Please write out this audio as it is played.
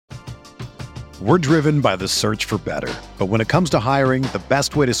We're driven by the search for better. But when it comes to hiring, the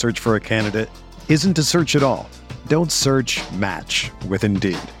best way to search for a candidate isn't to search at all. Don't search, match with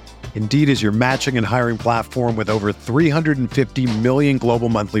Indeed. Indeed is your matching and hiring platform with over 350 million global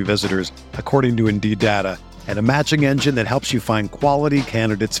monthly visitors, according to Indeed data, and a matching engine that helps you find quality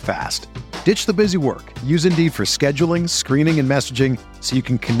candidates fast. Ditch the busy work. Use Indeed for scheduling, screening, and messaging so you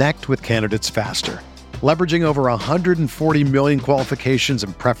can connect with candidates faster. Leveraging over 140 million qualifications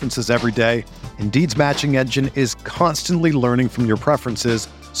and preferences every day, Indeed's matching engine is constantly learning from your preferences,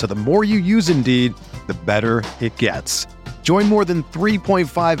 so the more you use Indeed, the better it gets. Join more than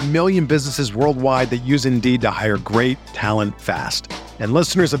 3.5 million businesses worldwide that use Indeed to hire great talent fast. And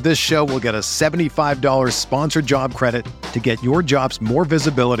listeners of this show will get a $75 sponsored job credit to get your jobs more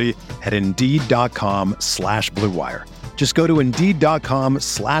visibility at Indeed.com/Blue Wire. Just go to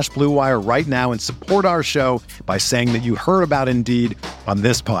Indeed.com/Blue Wire right now and support our show by saying that you heard about Indeed on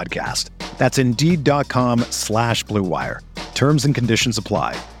this podcast. That's Indeed.com/Blue Wire. Terms and conditions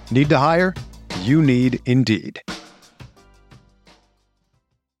apply. Need to hire? You need Indeed.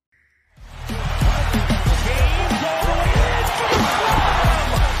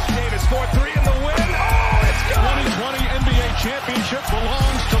 Championship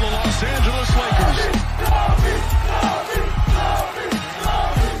belongs to the Los Angeles Lakers.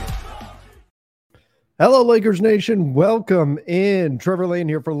 Hello, Lakers Nation. Welcome in. Trevor Lane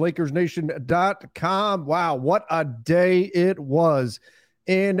here for LakersNation.com. Wow, what a day it was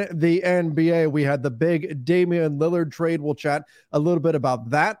in the NBA. We had the big Damian Lillard trade. We'll chat a little bit about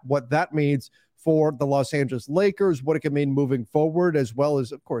that, what that means for the Los Angeles Lakers, what it can mean moving forward, as well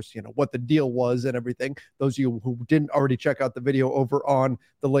as, of course, what the deal was and everything. Those of you who didn't already check out the video over on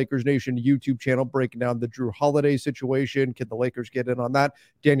the Lakers Nation YouTube channel, breaking down the Drew Holiday situation. Can the Lakers get in on that?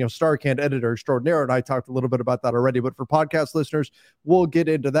 Daniel Starkand, editor extraordinaire, and I talked a little bit about that already. But for podcast listeners, we'll get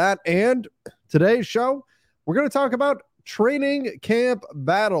into that. And today's show, we're going to talk about training camp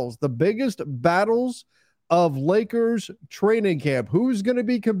battles, the biggest battles of Lakers training camp. Who's going to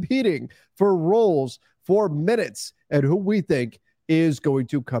be competing for roles, for minutes, and who we think is going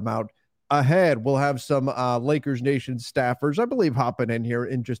to come out ahead. We'll have some Lakers Nation staffers, I believe, hopping in here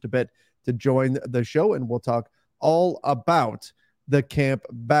in just a bit to join the show, and we'll talk all about the camp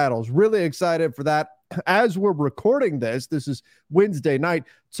battles. Really excited for that. As we're recording this is Wednesday night.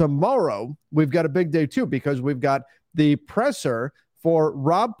 Tomorrow, we've got a big day too, because we've got the presser for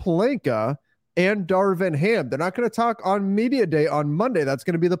Rob Pelinka and Darvin Ham. They're not going to talk on media day on Monday. That's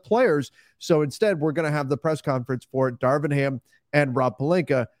going to be the players. So instead, we're going to have the press conference for Darvin Ham and Rob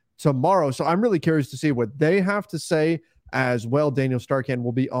Pelinka tomorrow. So I'm really curious to see what they have to say as well. Daniel Starkand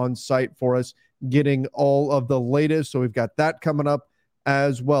will be on site for us, getting all of the latest. So we've got that coming up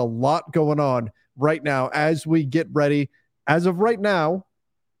as well. A lot going on right now as we get ready. As of right now,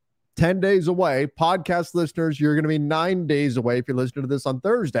 10 days away. Podcast listeners, you're going to be 9 days away if you're listening to this on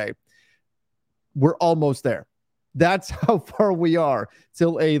Thursday. We're almost there. That's how far we are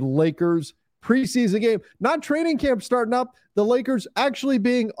till a Lakers preseason game. Not training camp starting up. The Lakers actually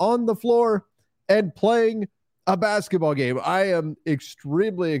being on the floor and playing a basketball game. I am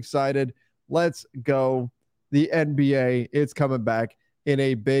extremely excited. Let's go. The NBA, it's coming back in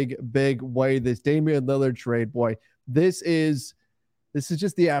a big, big way. This Damian Lillard trade, boy, this is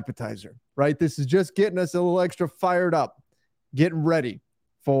just the appetizer, right? This is just getting us a little extra fired up, getting ready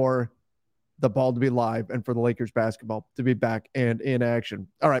for the ball to be live and for the Lakers basketball to be back and in action.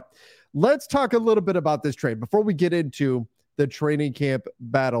 All right, let's talk a little bit about this trade. Before we get into the training camp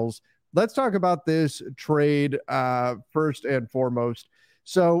battles, let's talk about this trade first and foremost.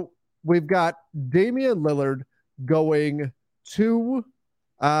 So we've got Damian Lillard going to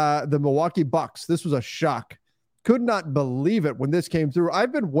the Milwaukee Bucks. This was a shock. Could not believe it when this came through.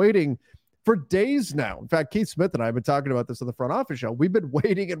 I've been waiting for days now. In fact, Keith Smith and I have been talking about this on the front office show. We've been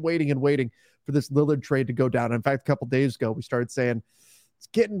waiting for this Lillard trade to go down. In fact, a couple days ago, we started saying it's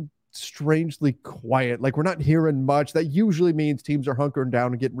getting strangely quiet. Like, we're not hearing much. That usually means teams are hunkering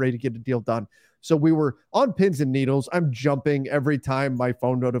down and getting ready to get a deal done. So we were on pins and needles. I'm jumping every time my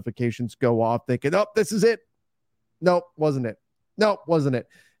phone notifications go off, thinking, oh, this is it. Nope, wasn't it. Nope, wasn't it.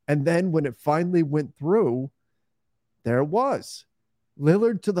 And then when it finally went through, there it was.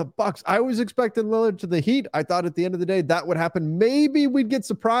 Lillard to the Bucks. I was expecting Lillard to the Heat. I thought at the end of the day that would happen. Maybe we'd get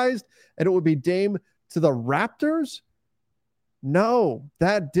surprised and it would be Dame to the Raptors. No,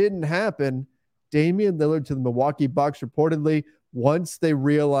 that didn't happen. Damian Lillard to the Milwaukee Bucks. Reportedly, once they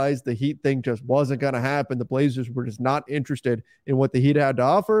realized the Heat thing just wasn't going to happen, the Blazers were just not interested in what the Heat had to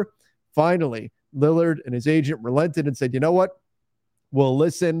offer. Finally, Lillard and his agent relented and said, you know what? We'll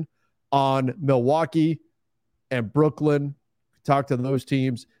listen on Milwaukee and Brooklyn. Talk to those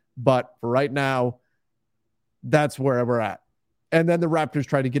teams. But for right now, that's where we're at. And then the Raptors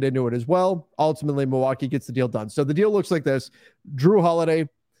try to get into it as well. Ultimately, Milwaukee gets the deal done. So the deal looks like this. Drew Holiday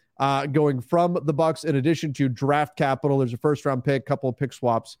going from the Bucks in addition to draft capital. There's a first-round pick, couple of pick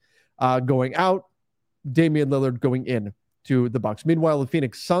swaps going out. Damian Lillard going in to the Bucks. Meanwhile, the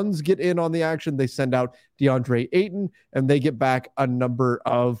Phoenix Suns get in on the action. They send out DeAndre Ayton, and they get back a number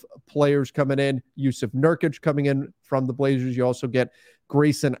of players coming in. Yusuf Nurkic coming in from the Blazers. You also get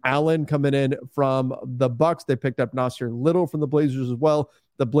Grayson Allen coming in from the Bucks. They picked up Nasir Little from the Blazers as well.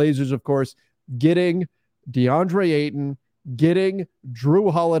 The Blazers, of course, getting DeAndre Ayton, getting Drew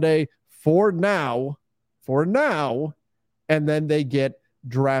Holiday for now, and then they get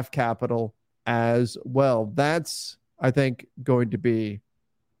draft capital as well. That's, I think, going to be,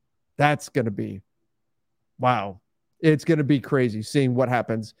 wow. It's going to be crazy seeing what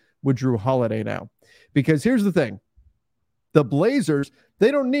happens with Drew Holiday now. Because here's the thing. The Blazers,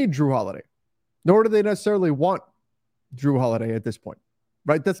 they don't need Drew Holiday, nor do they necessarily want Drew Holiday at this point,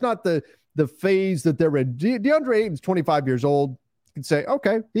 right? That's not the phase that they're in. DeAndre Ayton's 25 years old. You can say,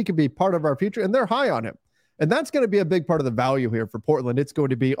 okay, he can be part of our future, and they're high on him. And that's going to be a big part of the value here for Portland. It's going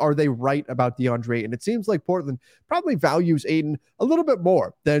to be, are they right about DeAndre Ayton? It seems like Portland probably values Ayton a little bit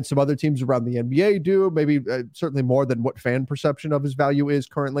more than some other teams around the NBA do, maybe certainly more than what fan perception of his value is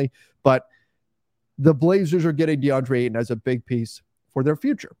currently. But the Blazers are getting DeAndre Ayton as a big piece for their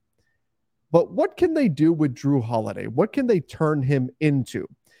future. But what can they do with Drew Holiday? What can they turn him into?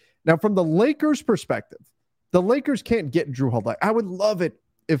 Now, from the Lakers' perspective, the Lakers can't get Drew Holiday. I would love it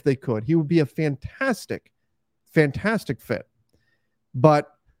if they could. He would be a fantastic fit.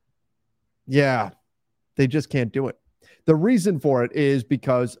 But yeah, they just can't do it. The reason for it is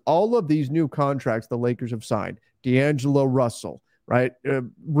because all of these new contracts the Lakers have signed, D'Angelo Russell, right?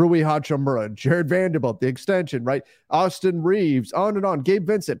 Rui Hachimura, Jared Vanderbilt, the extension, right? Austin Reeves, on and on. Gabe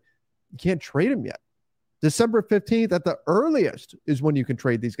Vincent, you can't trade him yet. December 15th at the earliest is when you can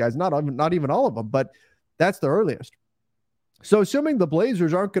trade these guys. Not even all of them, but that's the earliest. So assuming the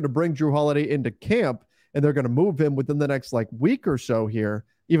Blazers aren't going to bring Drew Holiday into camp and they're going to move him within the next week or so here,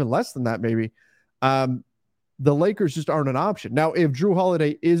 even less than that maybe, the Lakers just aren't an option. Now, if Drew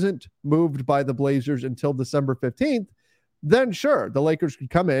Holiday isn't moved by the Blazers until December 15th, then sure, the Lakers could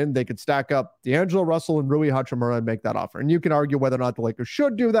come in, they could stack up D'Angelo Russell and Rui Hachimura and make that offer. And you can argue whether or not the Lakers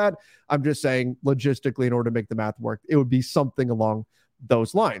should do that. I'm just saying logistically, in order to make the math work, it would be something along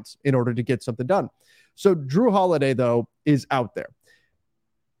those lines in order to get something done. So Drew Holiday, though, is out there.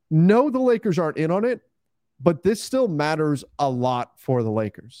 No, the Lakers aren't in on it, but this still matters a lot for the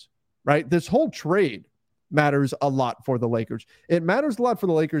Lakers, right? This whole trade matters a lot for the Lakers. It matters a lot for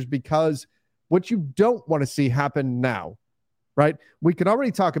the Lakers because what you don't want to see happen now, right? We can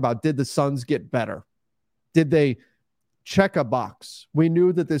already talk about, did the Suns get better? Did they check a box? We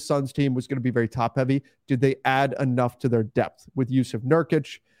knew that this Suns team was going to be very top heavy. Did they add enough to their depth with Yusuf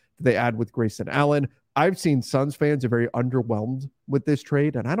Nurkic? Did they add with Grayson Allen? I've seen Suns fans are very underwhelmed with this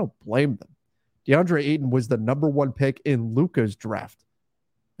trade, and I don't blame them. DeAndre Ayton was the number one pick in Luka's draft.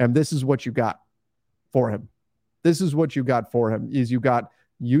 And this is what you got for him. Is you got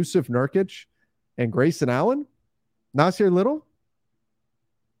Yusuf Nurkic and Grayson Allen, Nasir Little.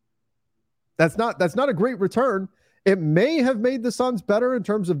 That's not a great return. It may have made the Suns better in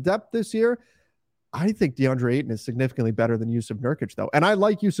terms of depth this year. I think DeAndre Ayton is significantly better than Yusuf Nurkic, though. And I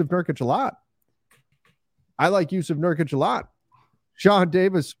like Yusuf Nurkic a lot. Sean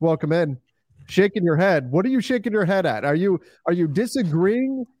Davis, welcome in. Shaking your head. What are you shaking your head at? Are you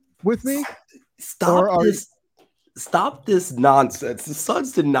disagreeing with me? Stop this nonsense. The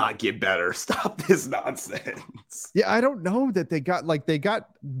Suns did not get better. Stop this nonsense. Yeah, I don't know that they got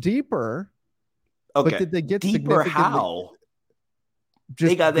deeper. Okay. But did they get deeper? How?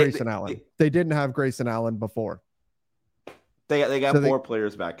 Just Grayson Allen. They didn't have Grayson Allen before. They got more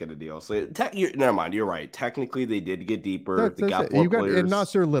players back in the deal. So never mind. You're right. Technically, they did get deeper. They got more players. And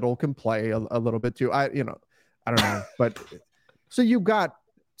Nasir Little can play a little bit too. I don't know, but so you got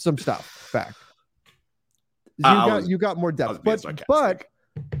some stuff back. You got more depth, but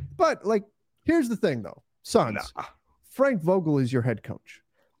here's the thing though, Suns. Frank Vogel is your head coach.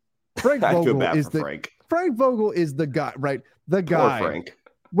 Frank Vogel is the guy, right? The guy. Poor Frank.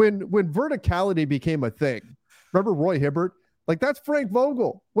 When verticality became a thing, remember Roy Hibbert? That's Frank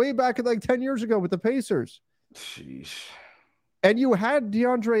Vogel way back 10 years ago with the Pacers. Sheesh. And you had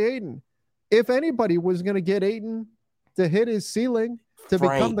DeAndre Ayton. If anybody was going to get Ayton to hit his ceiling, to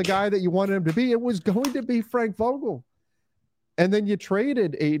become the guy that you wanted him to be, it was going to be Frank Vogel. And then you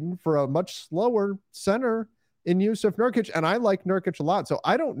traded Ayton for a much slower center in Yusuf Nurkic, and I like Nurkic a lot. So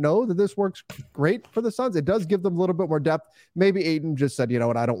I don't know that this works great for the Suns. It does give them a little bit more depth. Maybe Ayton just said, you know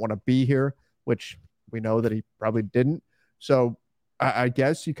what, I don't want to be here, which we know that he probably didn't. So I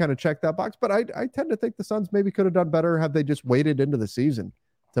guess you kind of check that box. But I tend to think the Suns maybe could have done better had they just waited into the season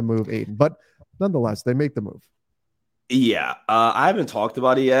to move Ayton. But nonetheless, they make the move. Yeah, I haven't talked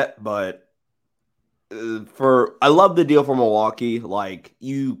about it yet, but I love the deal for Milwaukee. Like,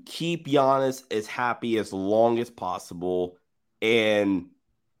 you keep Giannis as happy as long as possible, and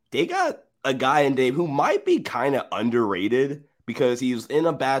they got a guy in Dave who might be kind of underrated because he was in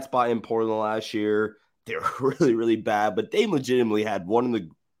a bad spot in Portland last year. They're really, really bad, but they legitimately had one of the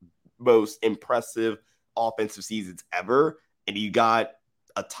most impressive offensive seasons ever, and you got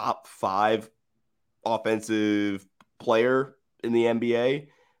a top 5 offensive player in the NBA.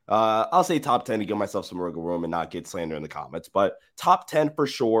 I'll say top 10 to give myself some wiggle room and not get slander in the comments, but top 10 for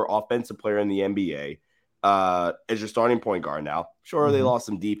sure, offensive player in the NBA as your starting point guard now. Sure, they lost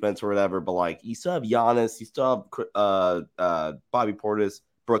some defense or whatever, but like, you still have Giannis, you still have Bobby Portis,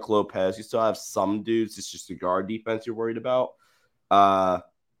 Brook Lopez, you still have some dudes. It's just the guard defense you're worried about.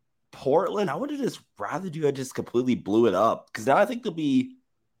 Portland, I would have just rather I just completely blew it up, because now I think they'll be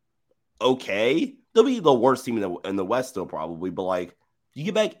okay. They'll be the worst team in the West still probably, but like, you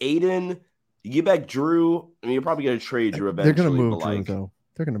get back Aiden, you get back Drew. I mean, you're probably going to trade Drew eventually. They're going to move Drew, though.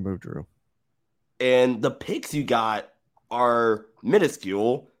 They're going to move Drew. And the picks you got are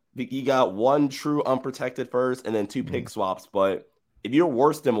minuscule. You got one true unprotected first and then 2 pick swaps. But if you're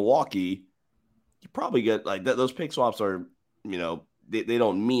worse than Milwaukee, you probably get like that. Those pick swaps are, they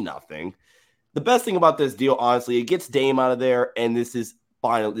don't mean nothing. The best thing about this deal, honestly, it gets Dame out of there. And this is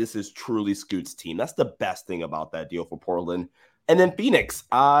truly Scoot's team. That's the best thing about that deal for Portland. And then Phoenix,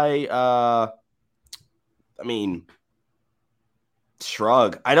 I mean,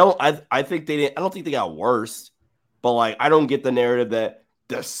 shrug. I don't think they got worse, but like, I don't get the narrative that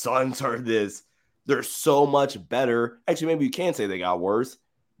the Suns are this. They're so much better. Actually, maybe you can say they got worse,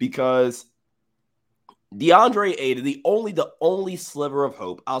 because DeAndre Ayton, the only sliver of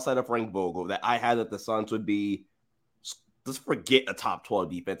hope outside of Frank Vogel that I had that the Suns would be, let's forget a top 12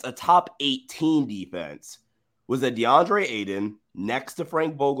 defense, a top 18 defense, was that DeAndre Ayton, next to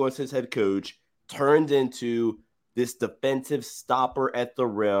Frank Vogel as his head coach, turned into this defensive stopper at the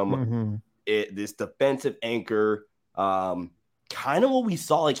rim, this defensive anchor, kind of what we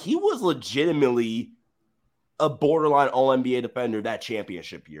saw. Like, he was legitimately a borderline All-NBA defender that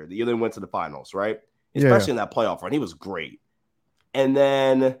championship year. The year they went to the finals, right? Especially in that playoff run. He was great. And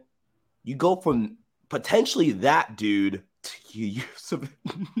then you go from potentially that dude to Yusuf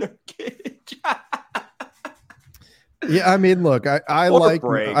Nurkic. Yeah, I mean, look, I like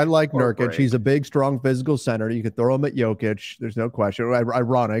Nurkic. He's a big, strong, physical center. You could throw him at Jokic. There's no question.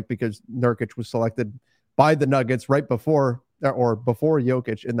 Ironic, because Nurkic was selected by the Nuggets right before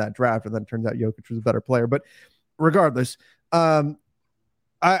Jokic in that draft, and then it turns out Jokic was a better player. But regardless,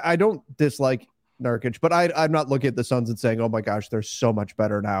 I don't dislike Nurkic, but I'm not looking at the Suns and saying, oh my gosh, they're so much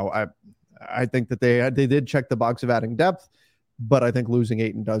better now. I think that they did check the box of adding depth, but I think losing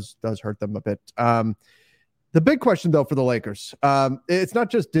Ayton does hurt them a bit. The big question, though, for the Lakers, it's not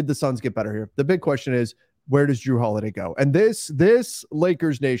just did the Suns get better here. The big question is, where does Jrue Holiday go? And this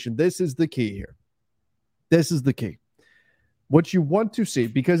Lakers nation, this is the key here. This is the key. What you want to see,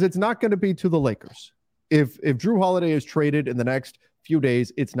 because it's not going to be to the Lakers. If Jrue Holiday is traded in the next few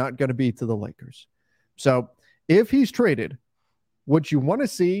days, it's not going to be to the Lakers. So if he's traded, what you want to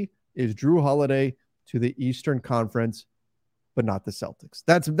see is Jrue Holiday to the Eastern Conference, but not the Celtics.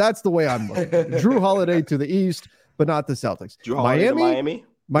 That's the way I'm looking. Jrue Holiday to the East, but not the Celtics. Miami.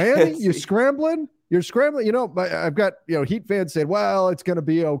 You're scrambling. I've got Heat fans saying, "Well, it's going to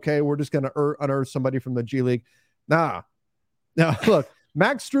be okay. We're just going to unearth somebody from the G League." Nah. Now look,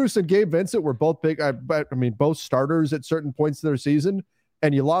 Max Strus and Gabe Vincent were both big. Both starters at certain points of their season,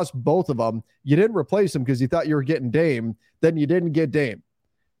 and you lost both of them. You didn't replace them because you thought you were getting Dame. Then you didn't get Dame.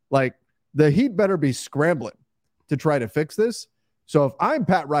 Like, the Heat better be scrambling to try to fix this. So if I'm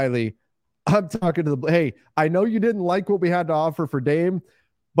Pat Riley, I'm talking to hey, I know you didn't like what we had to offer for Dame,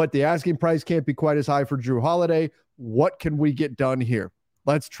 but the asking price can't be quite as high for Jrue Holiday. What can we get done here?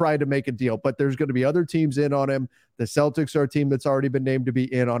 Let's try to make a deal. But there's going to be other teams in on him. The Celtics are a team that's already been named to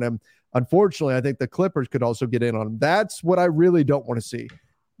be in on him. Unfortunately, I think the Clippers could also get in on him. That's what I really don't want to see.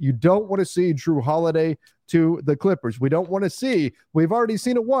 You don't want to see Jrue Holiday to the Clippers. We don't want to see. We've already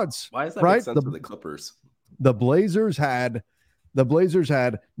seen it once. Why does that make sense for the Clippers? The Blazers had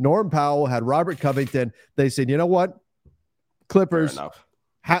Norm Powell, had Robert Covington. They said, you know what? Clippers,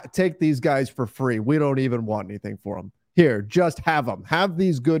 take these guys for free. We don't even want anything for them. Here, just have them. Have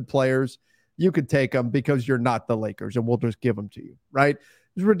these good players. you could take them because you're not the Lakers and we'll just give them to you, right?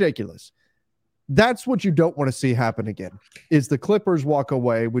 It's ridiculous. That's what you don't want to see happen again, is the Clippers walk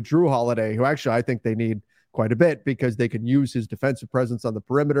away with Jrue Holiday, who actually I think they need quite a bit because they can use his defensive presence on the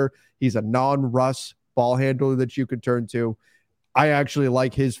perimeter. He's a non-Russ ball handler that you could turn to. I actually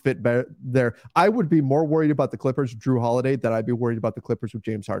like his fit better there. I would be more worried about the Clippers with Jrue Holiday than I'd be worried about the Clippers with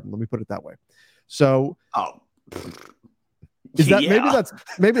James Harden. Let me put it that way. So, is that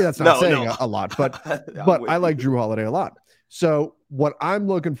maybe that's not saying a lot, but I like Jrue Holiday a lot. So what I'm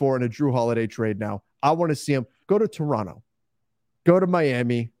looking for in a Jrue Holiday trade now, I want to see him go to Toronto, go to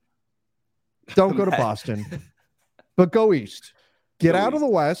Miami, don't go to Boston, but go east. Get out of the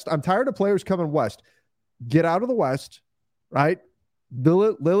West. I'm tired of players coming west. Get out of the West, right?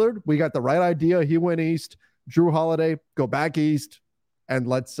 Lillard, we got the right idea. He went east. Jrue Holiday, go back east, and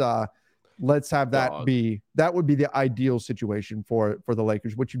let's have that be. That would be the ideal situation for the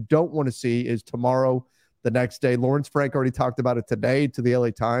Lakers. What you don't want to see is tomorrow, the next day. Lawrence Frank already talked about it today to the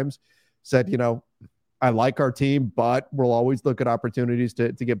LA Times. Said, I like our team, but we'll always look at opportunities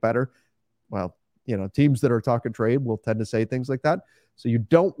to get better. Well, teams that are talking trade will tend to say things like that. So you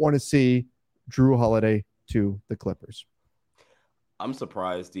don't want to see Jrue Holiday to the Clippers. I'm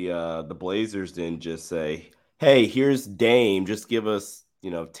surprised the Blazers didn't just say, hey, here's Dame. Just give us,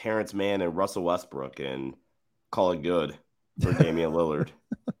 Terrence Mann and Russell Westbrook and call it good for Damian Lillard.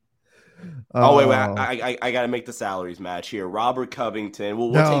 Wait. I got to make the salaries match here. Robert Covington.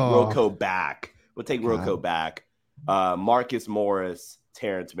 We'll take Rocco back. Rocco back. Marcus Morris,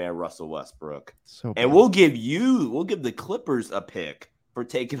 Terrence Mann, Russell Westbrook. We'll give the Clippers a pick for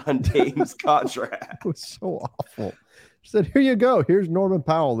taking on Dame's contract. It was so awful. She said, here you go. Here's Norman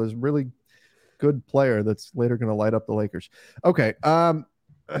Powell, this really good player that's later going to light up the Lakers. Okay.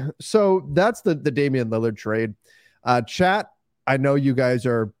 So that's the Damian Lillard trade. Chat, I know you guys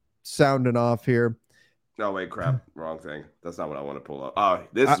are sounding off here. No, wait, crap. Wrong thing. That's not what I want to pull up. Oh,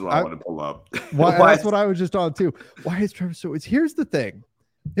 this is what I want to pull up. That's what I was just on too. Why is Trevor so? Here's the thing.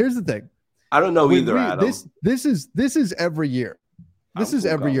 I don't know either, Adam. This is every year. This is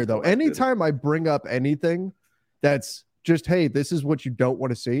every year, though. Anytime I bring up anything that's just, hey, this is what you don't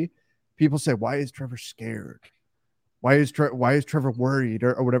want to see, people say, why is Trevor scared? Why is Trevor worried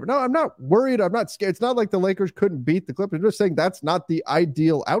or whatever? No, I'm not worried. I'm not scared. It's not like the Lakers couldn't beat the Clippers. I'm just saying that's not the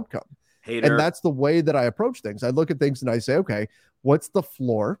ideal outcome. Hater. And that's the way that I approach things. I look at things and I say, okay, what's the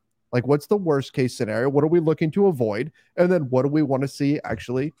floor? Like, what's the worst case scenario? What are we looking to avoid? And then what do we want to see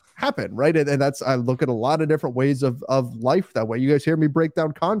actually happen, right? And that's, I look at a lot of different ways of life that way. You guys hear me break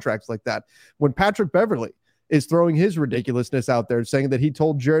down contracts like that. When Patrick Beverley is throwing his ridiculousness out there, saying that he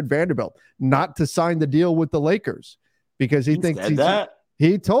told Jared Vanderbilt not to sign the deal with the Lakers because he thinks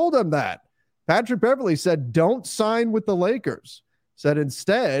he told him that. Patrick Beverley said, don't sign with the Lakers. Said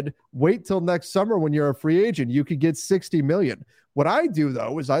instead, wait till next summer when you're a free agent. You could get $60 million. What I do,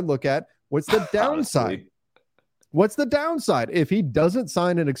 though, is I look at what's the downside. What's the downside? If he doesn't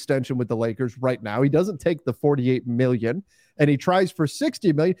sign an extension with the Lakers right now, he doesn't take the $48 million and he tries for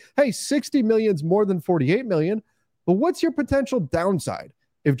 $60 million. Hey, $60 million is more than $48 million. But what's your potential downside?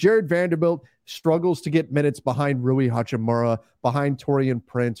 If Jared Vanderbilt struggles to get minutes behind Rui Hachimura, behind Taurean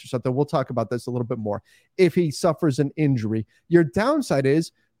Prince or something, we'll talk about this a little bit more. If he suffers an injury, your downside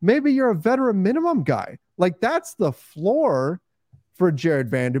is maybe you're a veteran minimum guy. Like, that's the floor for Jared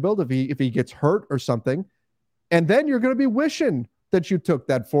Vanderbilt if he gets hurt or something. And then you're going to be wishing that you took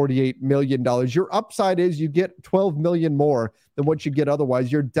that $48 million. Your upside is you get $12 million more than what you get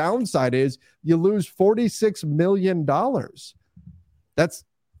otherwise. Your downside is you lose $46 million.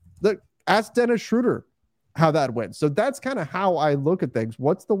 Ask Dennis Schroeder how that went. So that's kind of how I look at things.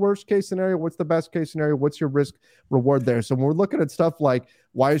 What's the worst case scenario? What's the best case scenario? What's your risk reward there? So when we're looking at stuff like,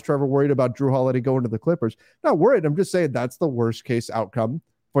 why is Trevor worried about Jrue Holiday going to the Clippers? Not worried. I'm just saying that's the worst case outcome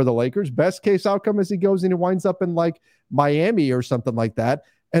for the Lakers. Best case outcome is he goes and he winds up in like Miami or something like that.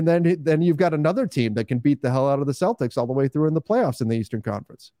 And then you've got another team that can beat the hell out of the Celtics all the way through in the playoffs in the Eastern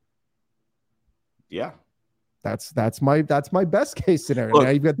Conference. Yeah. That's my best case scenario. Look,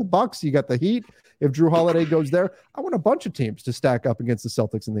 now you've got the Bucks, you got the Heat. If Jrue Holiday goes there, I want a bunch of teams to stack up against the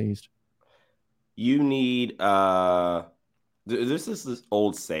Celtics in the East. You need this is this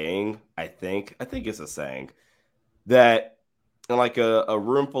old saying, I think it's a saying that in like a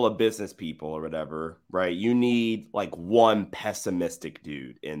room full of business people or whatever, right? You need like one pessimistic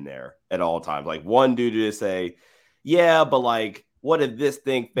dude in there at all times. Like one dude to just say, yeah, but like, what if this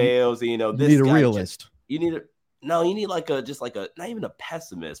thing fails? This you need a realist. You need like not even a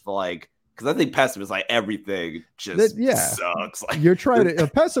pessimist, but like Because I think pessimist, like everything just sucks. Like you're trying to. A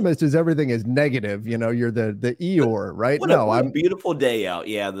pessimist is everything is negative. You're the Eeyore, right? What a beautiful day out.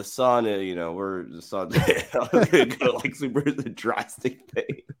 Yeah, the sun. We're the sun. Like super drastic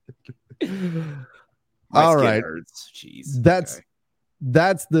thing. All right, hurts. Jeez.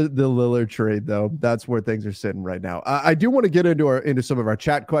 That's the Lillard trade, though. That's where things are sitting right now. I do want to get into some of our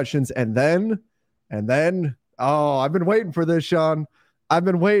chat questions, and then, oh, I've been waiting for this, Sean. I've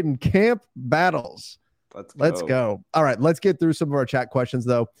been waiting. Camp battles. Let's go. All right, let's get through some of our chat questions,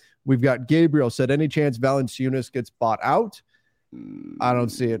 though. We've got Gabriel said, any chance Valanciunas gets bought out? I don't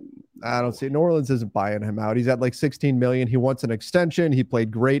see it. New Orleans isn't buying him out. He's at like $16 million. He wants an extension. He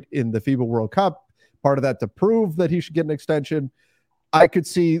played great in the FIBA World Cup. Part of that to prove that he should get an extension. I could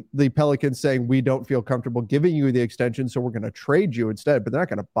see the Pelicans saying, we don't feel comfortable giving you the extension, so we're going to trade you instead. But they're not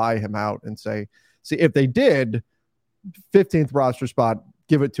going to buy him out and say, see, if they did, 15th roster spot,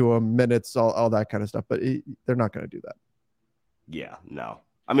 give it to him, minutes, all that kind of stuff. But they're not going to do that. Yeah, no.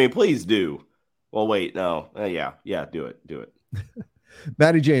 I mean, please do. Well, wait, no. Yeah, do it.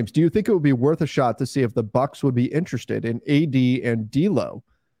 Matty James, do you think it would be worth a shot to see if the Bucks would be interested in AD and D'Lo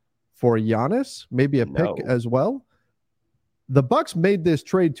for Giannis? Maybe a pick as well? The Bucks made this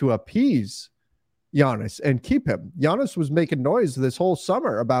trade to appease Giannis and keep him. Giannis was making noise this whole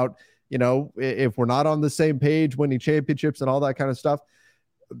summer about, if we're not on the same page, winning championships and all that kind of stuff.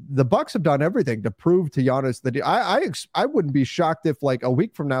 The Bucks have done everything to prove to Giannis that I wouldn't be shocked if like a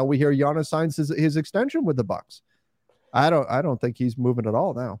week from now we hear Giannis signs his extension with the Bucks. I don't think he's moving at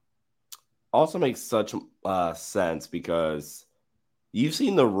all now. Also makes such sense because you've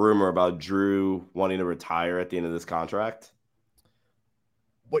seen the rumor about Drew wanting to retire at the end of this contract.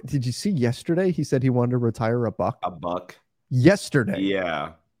 What did you see yesterday? He said he wanted to retire a buck. Yesterday.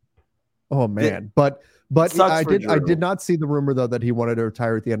 Yeah. Oh man, but I did not see the rumor though that he wanted to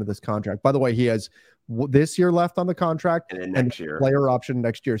retire at the end of this contract. By the way, he has this year left on the contract and next year player option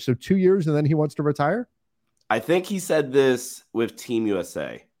next year. So 2 years and then he wants to retire. I think he said this with Team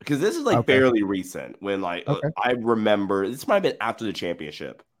USA because this is fairly recent when I remember this might have been after the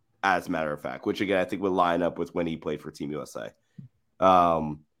championship, as a matter of fact, which again I think would line up with when he played for Team USA.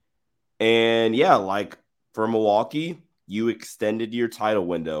 And yeah, like for Milwaukee, you extended your title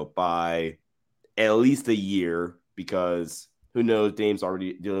window by at least a year because who knows, Dame's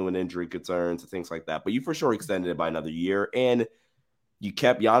already dealing with injury concerns and things like that. But you for sure extended it by another year, and you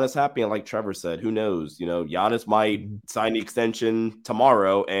kept Giannis happy. And like Trevor said, who knows? Giannis might sign the extension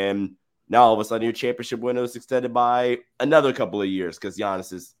tomorrow, and now all of a sudden your championship window is extended by another couple of years because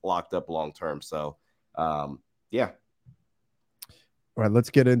Giannis is locked up long term. So, yeah. All right, let's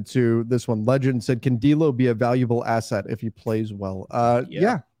get into this one. Legend said, can D'Lo be a valuable asset if he plays well?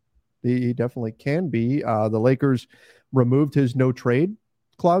 Yeah, he definitely can be. The Lakers removed his no trade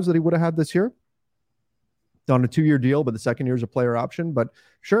clause that he would have had this year on a 2-year deal, but the second year is a player option. But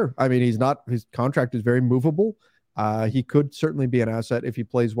sure, I mean, his contract is very movable. He could certainly be an asset if he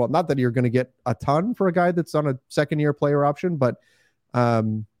plays well. Not that you're going to get a ton for a guy that's on a second-year player option, but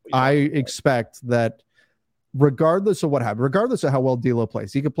I expect that regardless of what happens, regardless of how well D'Lo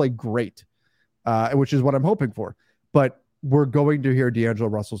plays, he could play great, which is what I'm hoping for. But we're going to hear D'Angelo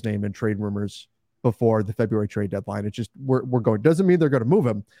Russell's name in trade rumors before the February trade deadline. It's just we're going. Doesn't mean they're going to move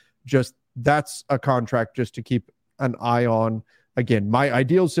him. Just that's a contract just to keep an eye on. Again, my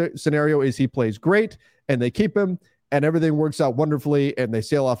ideal scenario is he plays great and they keep him and everything works out wonderfully and they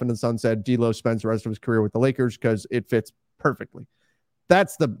sail off into the sunset. D'Lo spends the rest of his career with the Lakers because it fits perfectly.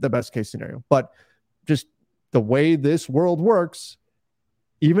 That's the best case scenario. But just the way this world works,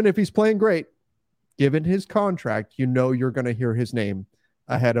 even if he's playing great, given his contract, you're going to hear his name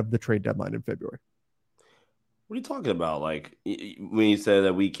ahead of the trade deadline in February. What are you talking about? Like when you say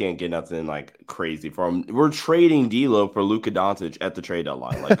that we can't get nothing like crazy from him, we're trading D'Lo for Luka Doncic at the trade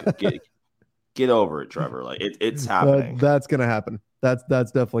deadline. Like get over it, Trevor. Like it's happening. That's going to happen. That's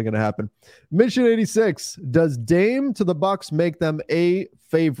definitely going to happen. Mission 86. Does Dame to the Bucks make them a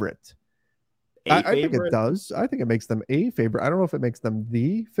favorite? I think it does. I think it makes them a favorite. I don't know if it makes them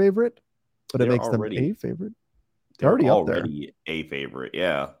the favorite, but it makes them a favorite. They're already a favorite.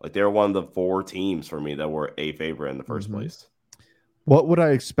 Yeah. Like they're one of the 4 teams for me that were a favorite in the first place. What would I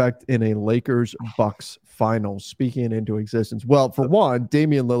expect in a Lakers-Bucks final speaking into existence? Well, for one,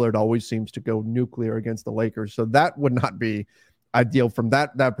 Damian Lillard always seems to go nuclear against the Lakers. So that would not be ideal from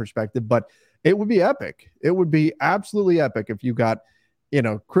that perspective, but it would be epic. It would be absolutely epic if you got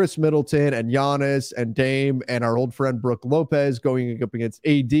Chris Middleton and Giannis and Dame and our old friend Brooke Lopez going up against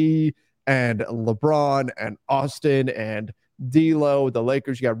AD and LeBron and Austin and D'Lo. The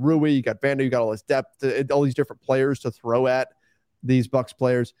Lakers, you got Rui, you got Vando, you got all this depth, all these different players to throw at these Bucks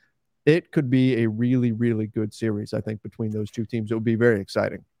players. it could be a really, really good series, I think, between those two teams. It would be very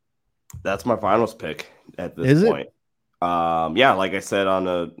exciting. That's my finals pick at this point. Yeah, like I said on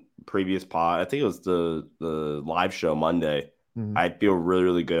a previous pod, I think it was the live show Monday. I feel really,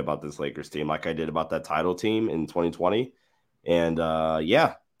 really good about this Lakers team, like I did about that title team in 2020. And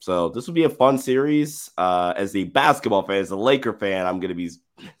yeah, so this will be a fun series. As a basketball fan, as a Laker fan, I'm going to be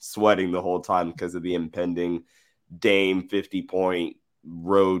sweating the whole time because of the impending Dame 50-point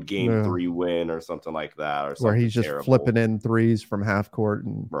road game 3 win or something like that, or something where he's just terrible. Flipping in threes from half court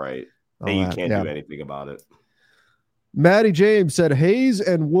and right. And you can't do anything about it. Matty James said Hayes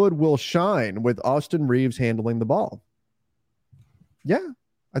and Wood will shine with Austin Reeves handling the ball. Yeah,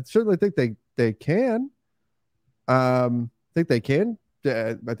 I certainly think they can. I think they can.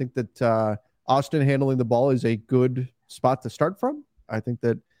 I think that Austin handling the ball is a good spot to start from. I think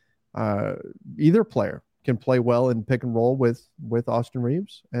that either player can play well in pick and roll with Austin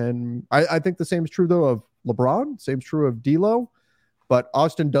Reeves. And I think the same is true, though, of LeBron. Same is true of D'Lo. But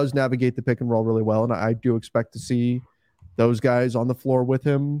Austin does navigate the pick and roll really well, and I do expect to see those guys on the floor with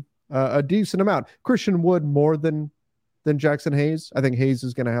him a decent amount. Christian Wood more than Jackson Hayes. I think Hayes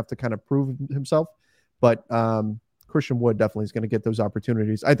is going to have to kind of prove himself, but Christian Wood definitely is going to get those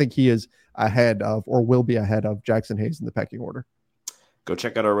opportunities. I think he is ahead of, or will be ahead of, Jackson Hayes in the pecking order. Go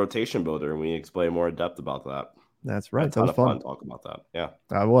check out our rotation builder, and we explain more in depth about that. That's right. That was fun to talk about that. Yeah,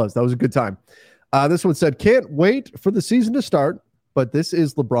 that was a good time. This one said, can't wait for the season to start, but this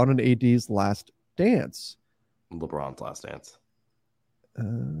is LeBron and AD's last dance. LeBron's last dance.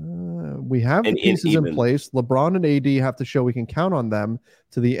 We have the pieces in place. LeBron and AD have to show we can count on them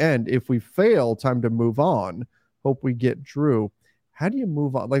to the end. If we fail, time to move on. Hope we get Drew. How do you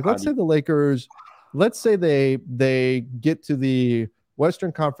move on? Like, let's say the Lakers, let's say they get to the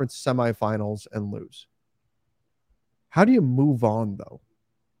Western Conference semifinals and lose. How do you move on, though?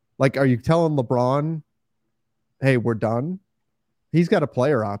 Like, are you telling LeBron, hey, we're done? He's got a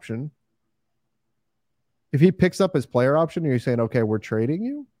player option. If he picks up his player option, are you saying, okay, we're trading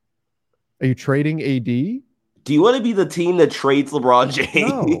you? Are you trading AD? Do you want to be the team that trades LeBron James?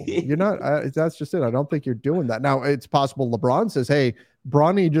 No, you're not. That's just it. I don't think you're doing that. Now, it's possible LeBron says, hey,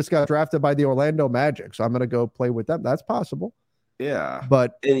 Bronny just got drafted by the Orlando Magic, so I'm going to go play with them. That's possible. Yeah.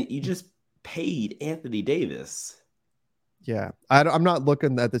 But and you just paid Anthony Davis. Yeah. I'm not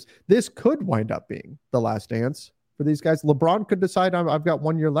looking at this. This could wind up being the last dance for these guys. LeBron could decide I've got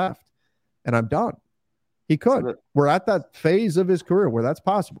 1 year left and I'm done. He could. We're at that phase of his career where that's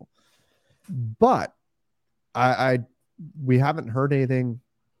possible. But we haven't heard anything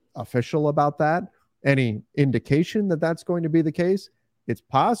official about that. Any indication that that's going to be the case? It's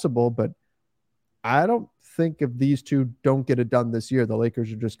possible, but I don't think if these two don't get it done this year, the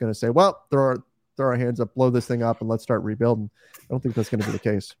Lakers are just going to say, well, throw our hands up, blow this thing up, and let's start rebuilding. I don't think that's going to be the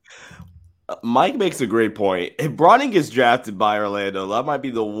case. Mike makes a great point. If Bronny gets drafted by Orlando, that might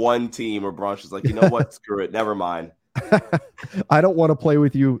be the one team where Bron's just like, you know what? Screw it. Never mind. I don't want to play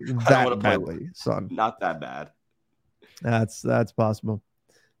with you that badly, son. Not that bad. That's possible.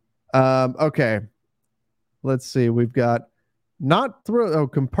 Okay. Let's see. We've got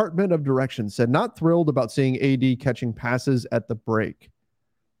Compartment of Direction said, not thrilled about seeing AD catching passes at the break.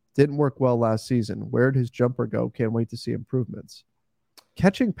 Didn't work well last season. Where'd his jumper go? Can't wait to see improvements.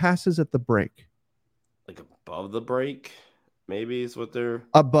 Catching passes at the break. Like above the break, maybe is what they're...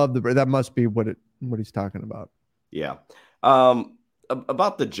 Above the break. That must be what he's talking about. Yeah.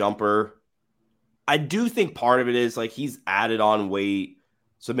 About the jumper, I do think part of it is like he's added on weight,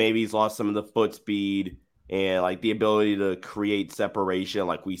 so maybe he's lost some of the foot speed and like the ability to create separation,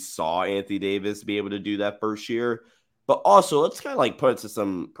 like we saw Anthony Davis be able to do that first year. But also, let's kind of like put it to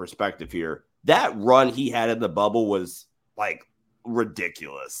some perspective here. That run he had in the bubble was like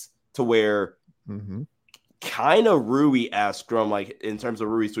ridiculous to where kind of Rui-esque from like in terms of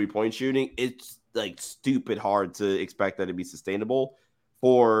Rui's 3-point shooting. It's like stupid hard to expect that to be sustainable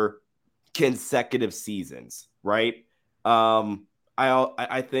for consecutive seasons, right?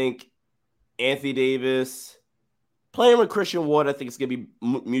 I think Anthony Davis playing with Christian Wood, I think it's going to be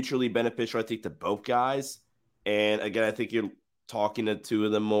mutually beneficial, I think, to both guys. And again, I think you're talking to two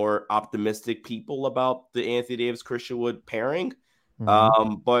of the more optimistic people about the Anthony Davis-Christian Wood pairing.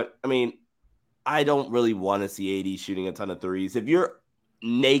 But, I mean, I don't really want to see AD shooting a ton of threes. If you're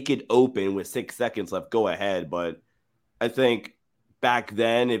naked open with 6 seconds left, go ahead. But I think back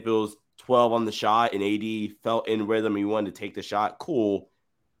then, if it was 12 on the shot and AD felt in rhythm and you wanted to take the shot, cool.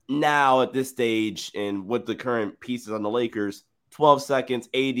 Now at this stage and with the current pieces on the Lakers, 12 seconds,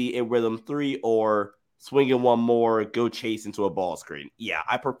 AD in rhythm 3 or swinging one more, go chase into a ball screen. Yeah,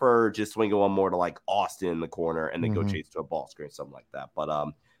 I prefer just swinging one more to like Austin in the corner and then go chase to a ball screen, something like that.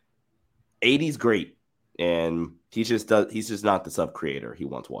 But AD's great, and he's just not the sub creator he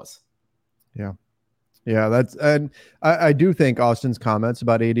once was. Yeah. And I do think Austin's comments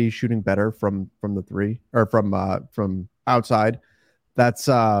about AD shooting better from the three or from outside, that's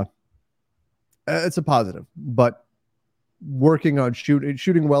it's a positive, but working on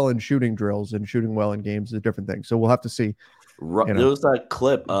shooting well in shooting drills and shooting well in games is a different thing. So we'll have to see. There was that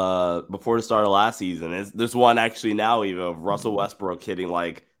clip before the start of last season. There's one actually now even of Russell Westbrook hitting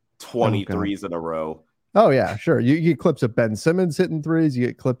like 20 threes in a row. Oh yeah, sure. You get clips of Ben Simmons hitting threes. You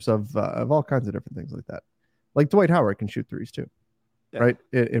get clips of all kinds of different things like that. Like Dwight Howard can shoot threes too, right?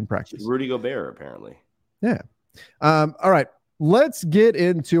 In practice. Rudy Gobert apparently. Yeah. All right. Let's get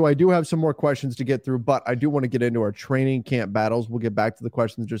into, I do have some more questions to get through, but I do want to get into our training camp battles. We'll get back to the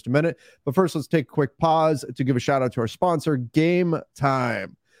questions in just a minute. But first, let's take a quick pause to give a shout out to our sponsor, Game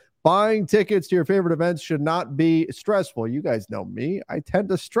Time. Buying tickets to your favorite events should not be stressful. You guys know me. I tend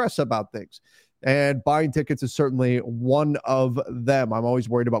to stress about things. And buying tickets is certainly one of them. I'm always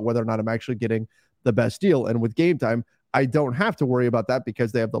worried about whether or not I'm actually getting the best deal. And with Game Time, I don't have to worry about that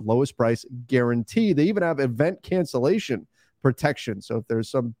because they have the lowest price guarantee. They even have event cancellation protection. So if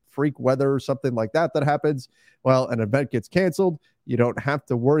there's some freak weather or something like that happens, well, an event gets canceled, you don't have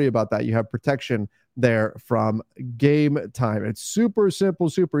to worry about that. You have protection there from Game Time. It's super simple,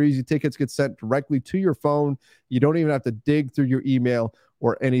 super easy. Tickets get sent directly to your phone. You don't even have to dig through your email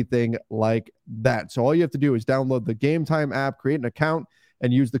or anything like that. So all you have to do is download the Game Time app, create an account,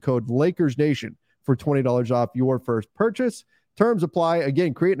 and use the code LakersNation for $20 off your first purchase. Terms apply.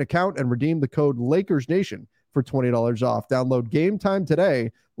 Again, create an account and redeem the code LakersNation for $20 off. Download Game Time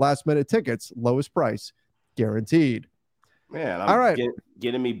today. Last minute tickets, lowest price guaranteed. Man, all right,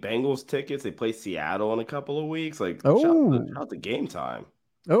 getting me Bengals tickets. They play Seattle in a couple of weeks. Like, shout out to Game Time.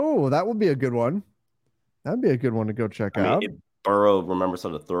 Oh, that would be a good one. That'd be a good one to go check out. If Burrow remembers how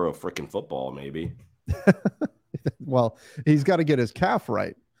to throw a freaking football, maybe. Well, he's got to get his calf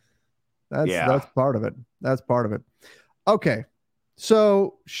right. That's part of it. That's part of it. Okay,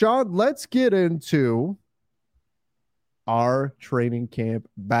 so Sean, let's get into our training camp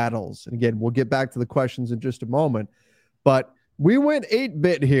battles. And again, we'll get back to the questions in just a moment, but we went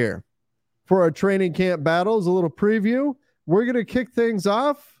 8-bit here for our training camp battles. A little preview. We're going to kick things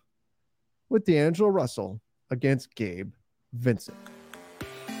off with D'Angelo Russell against Gabe Vincent.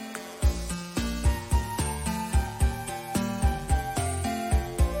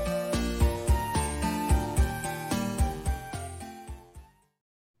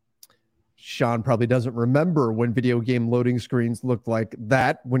 Sean probably doesn't remember when video game loading screens looked like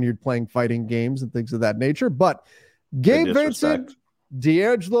that when you're playing fighting games and things of that nature. But Gabe Vincent,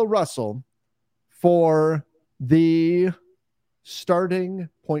 D'Angelo Russell for the starting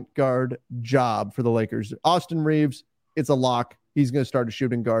point guard job for the Lakers. Austin Reeves, it's a lock. He's going to start a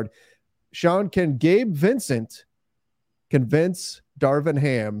shooting guard. Sean, can Gabe Vincent convince Darvin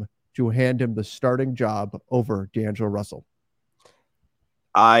Ham to hand him the starting job over D'Angelo Russell?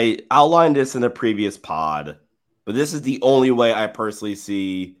 I outlined this in a previous pod, but this is the only way I personally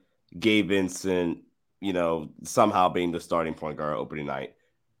see Gabe Vincent, somehow being the starting point guard opening night.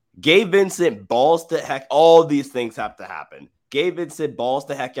 Gabe Vincent balls the heck. All these things have to happen. Gabe Vincent balls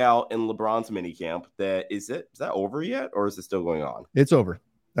the heck out in LeBron's minicamp. Is that over yet, or is it still going on? It's over.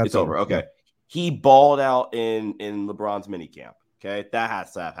 It's over. Okay. Yeah. He balled out in LeBron's minicamp. Okay, that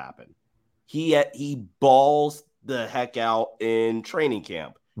has to have happened. He balls the heck out in training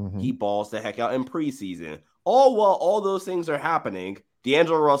camp. Mm-hmm. He balls the heck out in preseason. All while all those things are happening,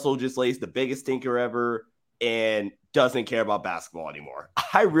 D'Angelo Russell just lays the biggest stinker ever and doesn't care about basketball anymore.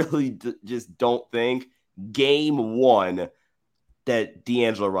 I really just don't think game one that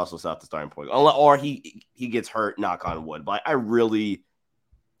D'Angelo Russell's out the starting point, or he gets hurt, knock on wood. But I really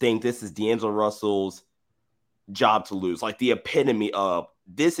think this is D'Angelo Russell's job to lose. Like the epitome of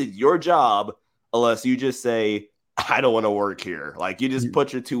this is your job, unless you just say, I don't want to work here. Like you just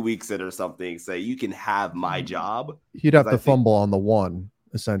put your 2 weeks in or something, say you can have my job. You'd have to fumble on the one,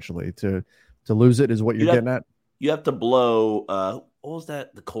 essentially, to lose it is what you're getting at. You have to blow what was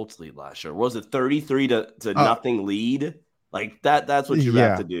that? The Colts lead last year. Was it 33 to nothing lead? Like that's what you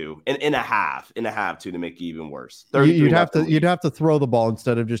have to do. In a half too, to make it even worse. You'd have to throw the ball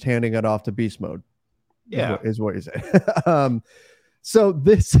instead of just handing it off to beast mode. Yeah. Is what you say. So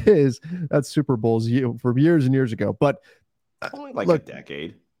that's Super Bowls for years and years ago, but only like a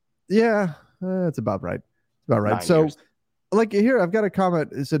decade. Yeah, that's about right. It's about right. 9 so years. Like here, I've got a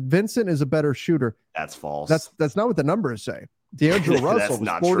comment. It said Vincent is a better shooter. That's false. That's not what the numbers say. D'Angelo Russell was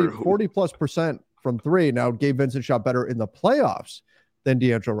 40+% from three. Now Gabe Vincent shot better in the playoffs than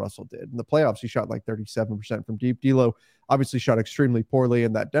D'Angelo Russell did. In the playoffs, he shot like 37% from deep. D'Lo obviously shot extremely poorly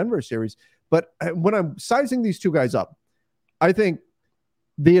in that Denver series. But when I'm sizing these two guys up, I think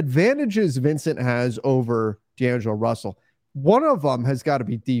the advantages Vincent has over D'Angelo Russell, one of them has got to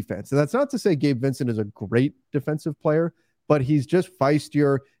be defense. And that's not to say Gabe Vincent is a great defensive player, but he's just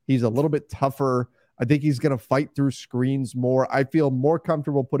feistier. He's a little bit tougher. I think he's going to fight through screens more. I feel more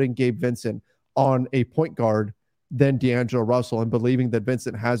comfortable putting Gabe Vincent on a point guard than D'Angelo Russell and believing that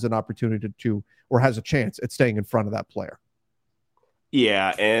Vincent has an opportunity to, or has a chance at staying in front of that player.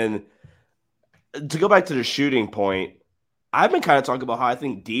 Yeah, and to go back to the shooting point, I've been kind of talking about how I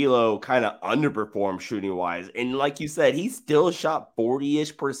think D'Lo kind of underperformed shooting wise. And like you said, he still shot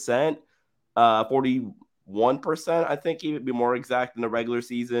 40-ish%, 41%, I think he would be more exact in the regular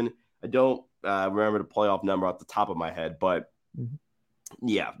season. I don't remember the playoff number off the top of my head, but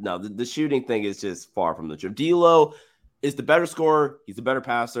yeah, no, the shooting thing is just far from the truth. D'Lo is the better scorer. He's the better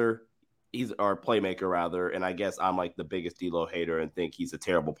passer. He's our playmaker, rather. And I guess I'm like the biggest D'Lo hater and think he's a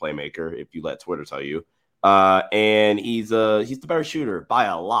terrible playmaker, if you let Twitter tell you. And he's the better shooter by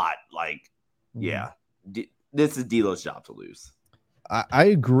a lot. Like, yeah, this is D'Lo's job to lose. I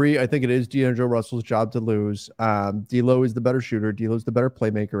agree. I think it is D'Angelo Russell's job to lose. D'Lo is the better shooter. D'Lo's the better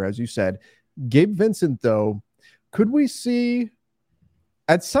playmaker, as you said. Gabe Vincent, though, could we see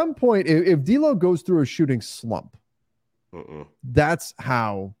at some point, if D'Lo goes through a shooting slump, that's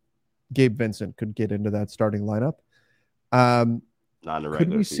how Gabe Vincent could get into that starting lineup. Not in the regular could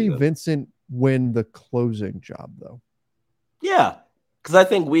we season. see Vincent win the closing job, though? Yeah, because I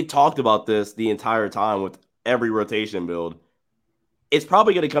think we talked about this the entire time with every rotation build. It's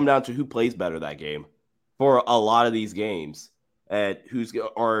probably going to come down to who plays better that game for a lot of these games, and who's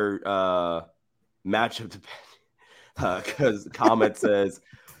our matchup dependent. Because comment says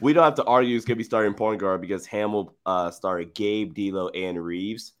we don't have to argue who's going to be starting point guard because Ham will start Gabe, D'Lo, and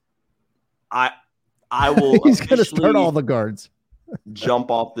Reeves. I will. He's going to start all the guards. Jump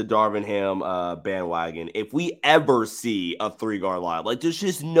off the Darvin Ham bandwagon if we ever see a 3-guard line. Like, there's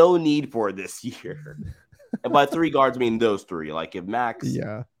just no need for it this year. And by 3 guards, I mean those 3. Like, if Max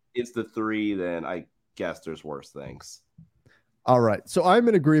is the 3, then I guess there's worse things. All right. So I'm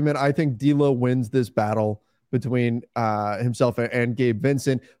in agreement. I think D'Lo wins this battle between himself and Gabe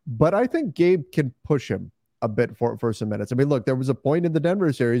Vincent, but I think Gabe can push him a bit for some minutes. I mean, look, there was a point in the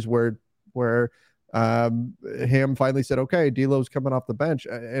Denver series where Ham finally said, okay, D'Lo's coming off the bench,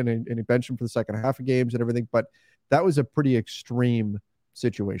 and he benched him for the second half of games and everything. But that was a pretty extreme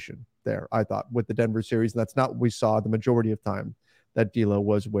situation there, I thought, with the Denver series. And that's not what we saw the majority of time that D'Lo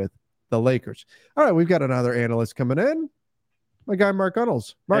was with the Lakers. All right, we've got another analyst coming in. My guy, Mark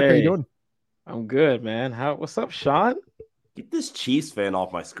Unnels. Mark, how you doing? I'm good, man. What's up, Sean? Get this Chiefs fan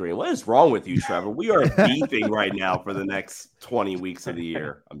off my screen. What is wrong with you, Trevor? We are beefing right now for the next 20 weeks of the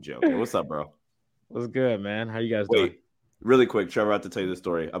year. I'm joking. What's up, bro? What's good, man? How you guys doing? Really quick, Trevor, I have to tell you this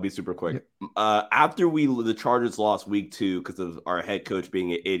story. I'll be super quick. After the Chargers lost week 2 because of our head coach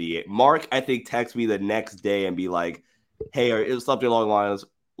being an idiot, Mark, I think, texted me the next day and be like, hey, it was something along the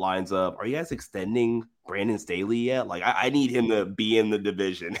lines of, are you guys extending Brandon Staley yet? Like, I need him to be in the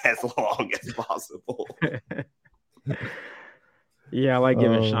division as long as possible. Yeah, I like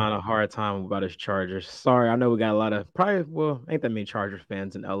giving Sean a hard time about his Chargers. Sorry, I know we got a lot of ain't that many Chargers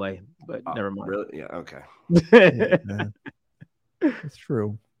fans in LA, but never mind. Really? Yeah, okay. It's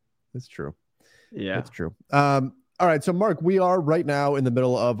true. It's true. Yeah. It's true. All right. So, Mark, we are right now in the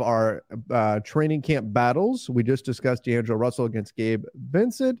middle of our training camp battles. We just discussed D'Angelo Russell against Gabe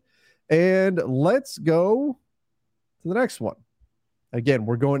Vincent. And let's go to the next one. Again,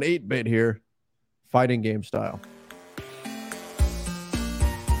 we're going 8-bit here, fighting game style.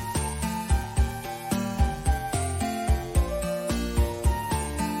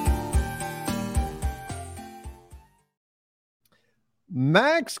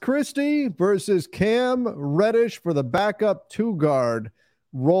 Max Christie versus Cam Reddish for the backup 2-guard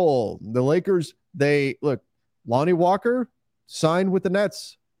role. The Lakers, Lonnie Walker signed with the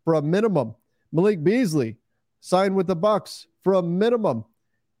Nets for a minimum. Malik Beasley signed with the Bucks for a minimum.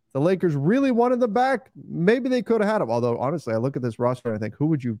 The Lakers really wanted them back. Maybe they could have had him. Although, honestly, I look at this roster and I think, who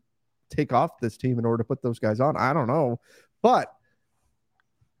would you take off this team in order to put those guys on? I don't know. But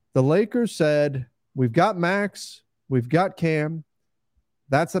the Lakers said, we've got Max, we've got Cam.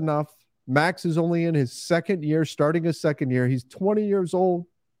 That's enough. Max is only in his second year, starting his second year. He's 20 years old,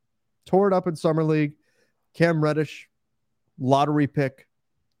 tore it up in Summer League. Cam Reddish, lottery pick,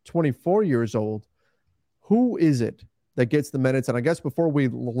 24 years old. Who is it that gets the minutes? And I guess before we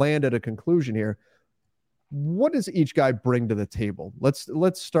land at a conclusion here, what does each guy bring to the table? Let's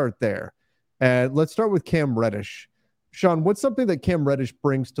start there. And let's start with Cam Reddish. Sean, what's something that Cam Reddish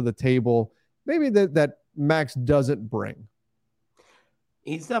brings to the table, maybe that Max doesn't bring?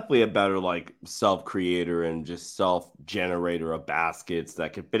 He's definitely a better self-creator and just self-generator of baskets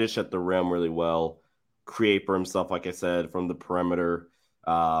that can finish at the rim really well, create for himself, like I said, from the perimeter.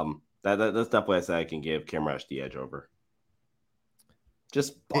 That's definitely I say I can give Cam Reddish the edge over.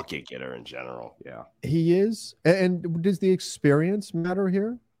 Just bucket getter in general. Yeah. He is. And does the experience matter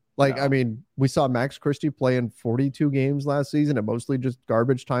here? No. I mean, we saw Max Christie play in 42 games last season and mostly just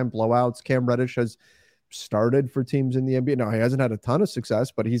garbage time blowouts. Cam Reddish has started for teams in the NBA. Now, he hasn't had a ton of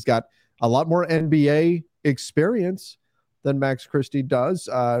success, but he's got a lot more NBA experience than Max Christie does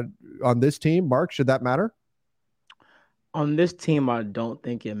on this team. Mark, should that matter? On this team, I don't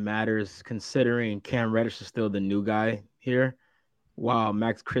think it matters, considering Cam Reddish is still the new guy here. While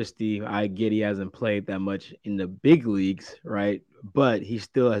Max Christie, I get he hasn't played that much in the big leagues, right? But he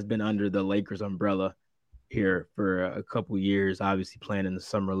still has been under the Lakers umbrella here for a couple years, obviously playing in the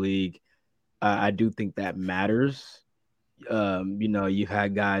summer league. I do think that matters. You've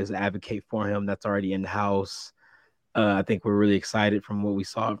had guys advocate for him that's already in house. I think we're really excited from what we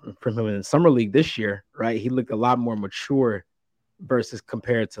saw from him in the summer league this year, right? He looked a lot more mature versus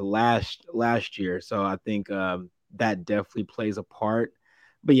compared to last year. So I think that definitely plays a part.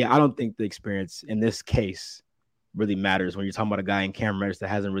 But yeah, I don't think the experience in this case really matters when you're talking about a guy in Cam Reddish that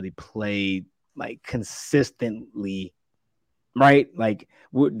hasn't really played consistently, right?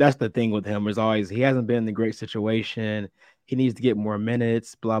 That's the thing with him, is always he hasn't been in the great situation. He needs to get more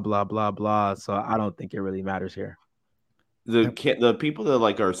minutes, blah, blah, blah, blah. So I don't think it really matters here. The people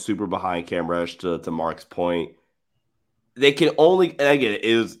that are super behind Cam Reddish, to Mark's point, they can only, and I get it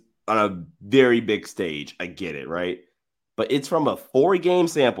is on a very big stage. I get it, right? But it's from a 4-game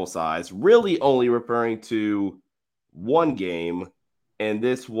sample size, really only referring to one game. And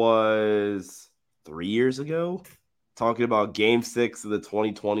this was 3 years ago, talking about game 6 of the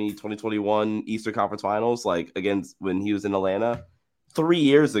 2020-2021 Eastern Conference Finals, against when he was in Atlanta 3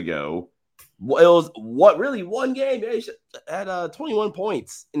 years ago. It was really one game. He had 21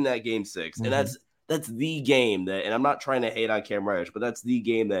 points in that game 6. Mm-hmm. And that's the game and I'm not trying to hate on Cam Reddish, but that's the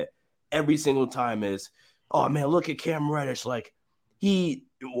game that every single time is, oh man, look at Cam Reddish.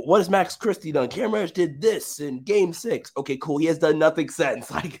 What has Max Christie done? Cam Reddish did this in game 6. Okay, cool. He has done nothing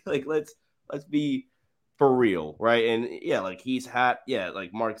since. Let's be for real, right? And yeah, he's had,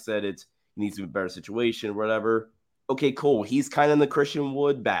 like Mark said, he needs to be a better situation, whatever. Okay, cool. He's kind of in the Christian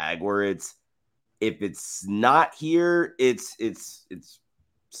Wood bag where if it's not here, it's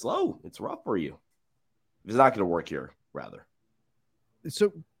slow. It's rough for you. It's not going to work here, rather.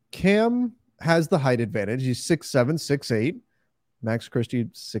 So Cam has the height advantage. He's 6'7", 6'8". Max Christie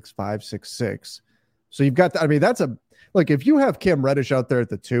 6'5", 6'6". So you've got that's if you have Cam Reddish out there at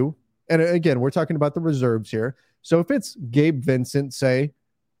the 2, and again, we're talking about the reserves here. So if it's Gabe Vincent, say,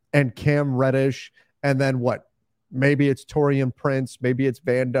 and Cam Reddish, and then what? Maybe it's Taurean Prince, maybe it's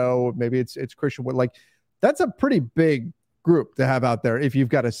Vando, maybe it's Christian Wood. That's a pretty big group to have out there if you've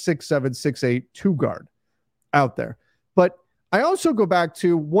got a 6'7", 6'8" 2 guard out there. But I also go back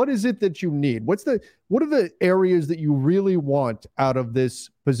to, what is it that you need? What are the areas that you really want out of this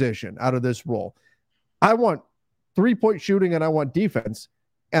position, out of this role? I want 3-point shooting and I want defense.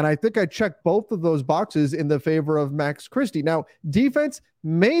 And I think I check both of those boxes in the favor of Max Christie. Now, defense,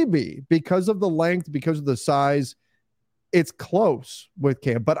 maybe because of the length, because of the size, it's close with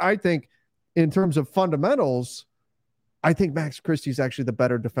Cam. But I think in terms of fundamentals, I think Max Christie is actually the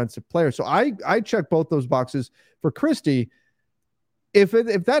better defensive player. So I check both those boxes for Christie. If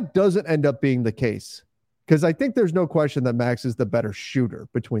that doesn't end up being the case, because I think there's no question that Max is the better shooter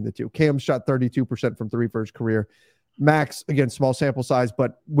between the two. Cam shot 32% from 3 for his career. Max, again, small sample size,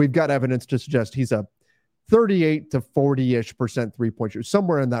 but we've got evidence to suggest he's a 38 to 40-ish% 3-point shooter,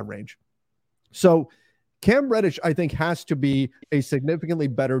 somewhere in that range. So Cam Reddish, I think, has to be a significantly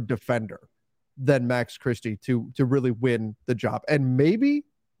better defender than Max Christie to really win the job. And maybe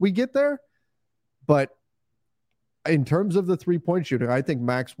we get there, but in terms of the 3-point shooting, I think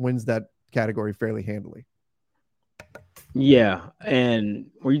Max wins that category fairly handily. Yeah, and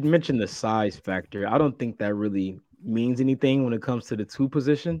when you mentioned the size factor, I don't think that really means anything when it comes to the 2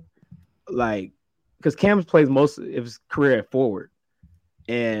 position. Because Cam plays most of his career at forward.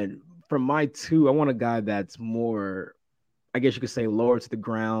 And from my 2, I want a guy that's more, I guess you could say, lower to the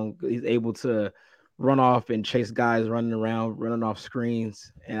ground. He's able to run off and chase guys running around, running off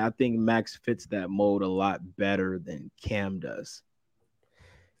screens. And I think Max fits that mold a lot better than Cam does.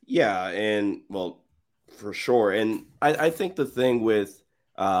 Yeah, and for sure. And I think the thing with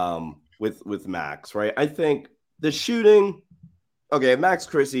Max, right? I think the shooting, okay, Max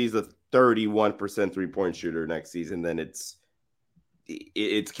Christie's the 31% 3-point shooter next season, then it's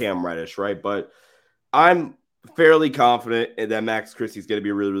Cam Reddish, right? But I'm fairly confident that Max Christie is going to be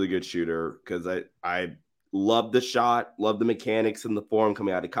a really, really good shooter because I love the shot, love the mechanics and the form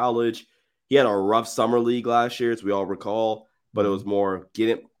coming out of college. He had a rough summer league last year, as we all recall, but it was more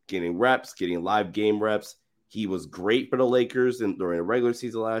getting reps, getting live game reps. He was great for the Lakers during the regular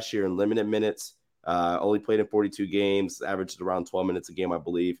season last year in limited minutes. Only played in 42 games, averaged around 12 minutes a game, I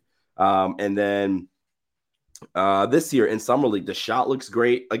believe. And then this year in summer league, the shot looks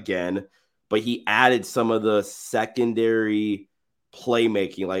great again, but he added some of the secondary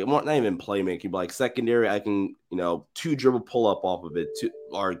playmaking, like not even playmaking, but like secondary. I can, 2-dribble pull up off of it,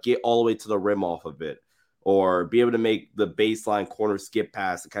 or get all the way to the rim off of it, or be able to make the baseline corner skip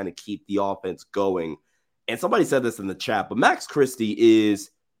pass to kind of keep the offense going. And somebody said this in the chat, but Max Christie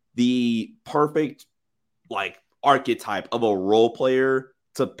is the perfect archetype of a role player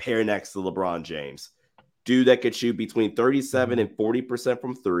to pair next to LeBron James. Dude that could shoot between 37 and 40%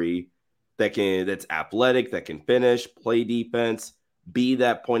 from three, that's athletic, that can finish, play defense, be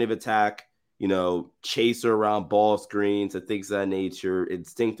that point of attack, chaser around ball screens and things of that nature,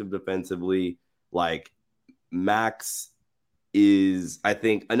 instinctive defensively. Max is, I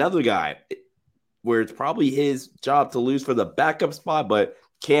think, another guy where it's probably his job to lose for the backup spot, but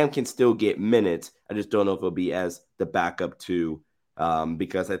Cam can still get minutes. I just don't know if it'll be as the backup too,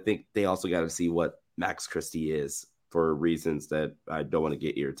 because I think they also got to see what Max Christie is for reasons that I don't want to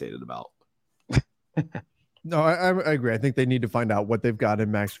get irritated about. No, I agree. I think they need to find out what they've got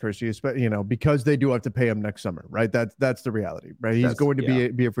in Max Christie, because they do have to pay him next summer, right? That's the reality, right? He's going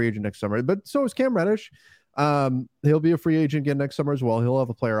to be a free agent next summer, but so is Cam Reddish. He'll be a free agent again next summer as well. He'll have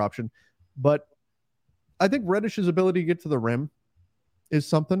a player option, but I think Reddish's ability to get to the rim is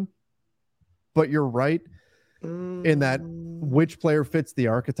something. But you're right in that which player fits the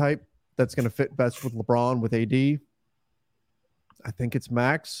archetype that's going to fit best with LeBron, with AD. I think it's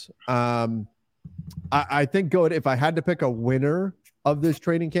Max. I think if I had to pick a winner of this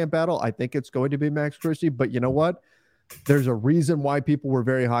training camp battle, I think it's going to be Max Christie. But you know what? There's a reason why people were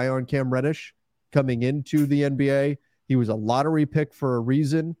very high on Cam Reddish coming into the NBA. He was a lottery pick for a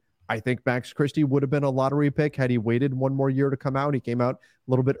reason. I think Max Christie would have been a lottery pick had he waited one more year to come out. He came out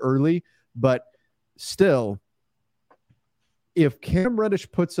a little bit early, but still, if Cam Reddish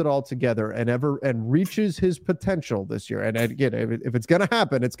puts it all together and reaches his potential this year, and again, if it's going to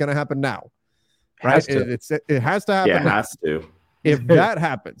happen, it's going to happen now, right? It has to happen. Yeah, it has to. If that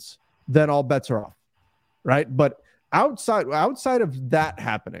happens, then all bets are off, right? But outside of that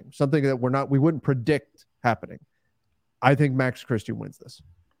happening, something that we wouldn't predict happening, I think Max Christie wins this.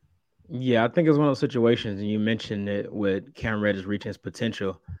 Yeah, I think it's one of those situations, and you mentioned it with Cam Reddish reaching his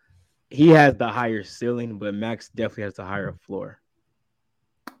potential. He has the higher ceiling, but Max definitely has the higher floor.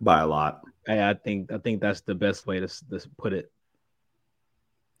 By a lot. I think that's the best way to put it.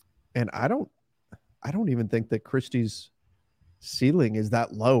 And I don't even think that Christie's ceiling is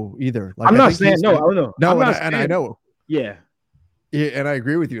that low either. I'm not saying no. I don't know. No, and I know. Yeah, and I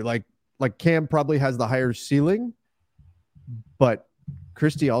agree with you. Like Cam probably has the higher ceiling, but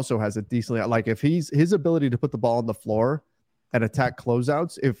Christie also has a decently, if his ability to put the ball on the floor and attack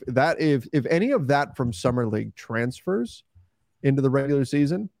closeouts, if any of that from summer league transfers into the regular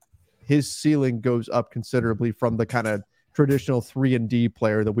season, his ceiling goes up considerably from the kind of traditional 3-and-D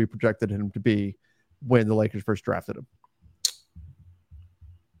player that we projected him to be when the Lakers first drafted him.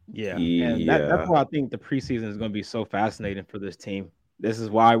 Yeah. And that's why I think the preseason is going to be so fascinating for this team. This is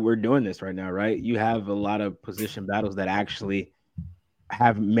why we're doing this right now, right? You have a lot of position battles that actually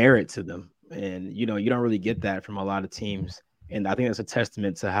have merit to them. And, you don't really get that from a lot of teams. And I think that's a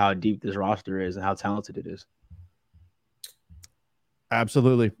testament to how deep this roster is and how talented it is.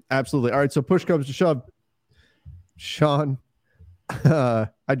 Absolutely. Absolutely. All right. So push comes to shove. Sean, I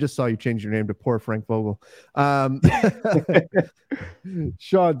just saw you change your name to Poor Frank Vogel.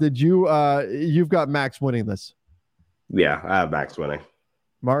 Sean, did you've got Max winning this? Yeah, I have Max winning.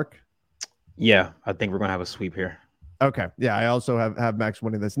 Mark? Yeah, I think we're going to have a sweep here. Okay. Yeah, I also have Max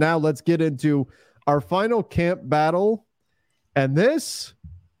winning this. Now let's get into our final camp battle. And this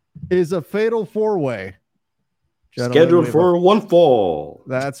is a fatal four-way. Scheduled for one fall.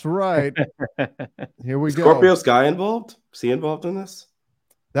 That's right. Here we go. Scorpio Sky involved? Is he involved in this?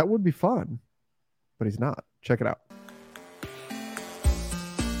 That would be fun, but he's not. Check it out.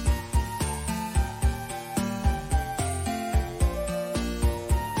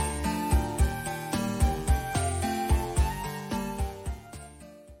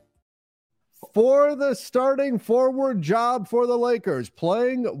 For the starting forward job for the Lakers,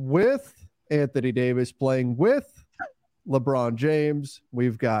 playing with Anthony Davis, playing with LeBron James,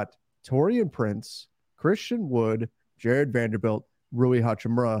 we've got Taurean Prince, Christian Wood, Jared Vanderbilt, Rui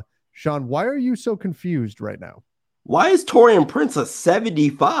Hachimura. Sean, why are you so confused right now? Why is Taurean Prince a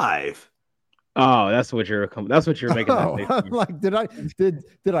 75? Oh, that's what you're making. That like,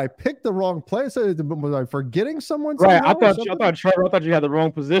 did I pick the wrong place? Was I forgetting someone? Right. I thought you had the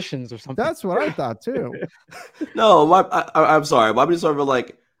wrong positions or something. That's what I thought too. No, I'm sorry. I'm just sort of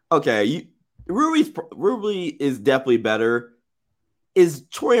like, okay, Rui is definitely better. Is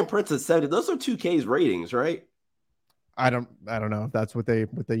Taurean Prince a 70? Those are 2K's ratings, right? I don't know if that's what they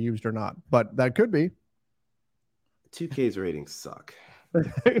used or not, but that could be. 2K's ratings suck.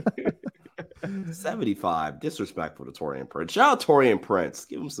 75. Disrespectful to Taurean Prince. Shout out Taurean Prince.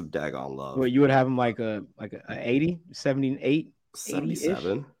 Give him some daggone love. Well, you would have him like a 80, 78,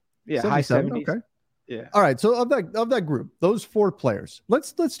 77. Yeah, high 70s. Okay. Yeah. All right. So of that group, those 4 players,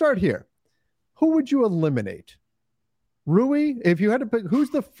 let's start here. Who would you eliminate? Rui, if you had to pick,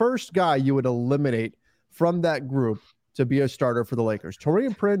 who's the first guy you would eliminate from that group to be a starter for the Lakers?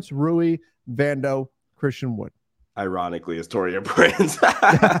 Taurean Prince, Rui, Vando, Christian Wood. Ironically, it's Taurean Prince.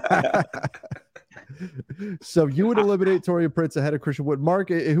 So you would eliminate Taurean Prince ahead of Christian Wood. Mark,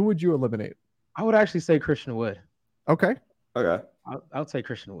 who would you eliminate? I would actually say Christian Wood. Okay. I'll say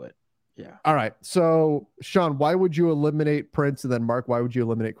Christian Wood. Yeah. All right. So, Sean, why would you eliminate Prince? And then, Mark, why would you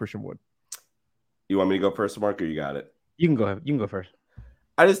eliminate Christian Wood? You want me to go first, Mark, or you got it? You can go first.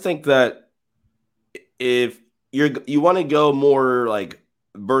 I just think that if you want to go more like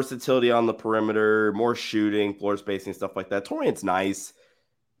versatility on the perimeter, more shooting, floor spacing, stuff like that, Taurean's nice.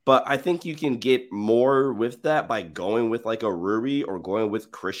 But I think you can get more with that by going with like a Rui or going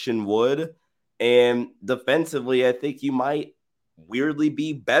with Christian Wood. And defensively, I think you might weirdly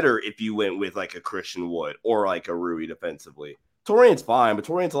be better if you went with like a Christian Wood or like a Rui defensively. Taurean's fine, but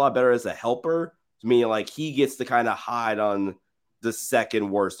Taurean's a lot better as a helper. To me, like he gets to kind of hide on the second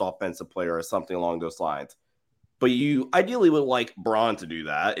worst offensive player or something along those lines. But you ideally would like Bron to do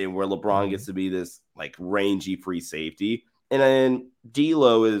that, and where LeBron gets to be this like rangy free safety. And then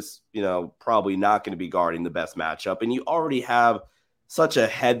D'Lo is, probably not going to be guarding the best matchup. And you already have such a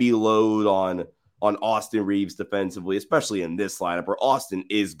heavy load on Austin Reeves defensively, especially in this lineup where Austin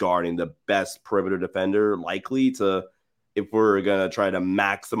is guarding the best perimeter defender likely to, if we're going to try to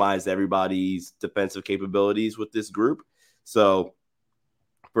maximize everybody's defensive capabilities with this group. So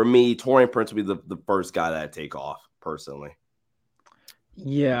for me, Taurean Prince would be the first guy that I'd take off personally.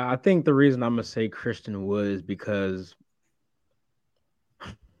 Yeah, I think the reason I'm going to say Christian Wood is because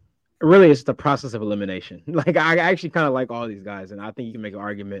really it's the process of elimination. Like I actually kind of like all these guys, and I think you can make an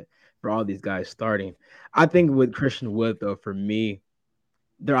argument for all these guys starting. I think with Christian Wood, though, for me,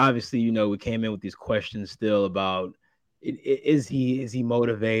 they're obviously, we came in with these questions still about is he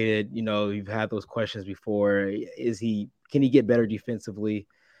motivated? You've had those questions before. Can he get better defensively?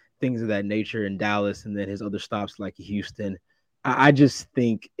 Things of that nature in Dallas, and then his other stops like Houston. I just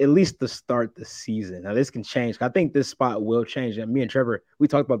think at least to start the season. Now this can change. I think this spot will change. And me and Trevor, we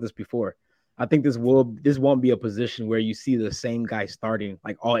talked about this before. I think this won't be a position where you see the same guy starting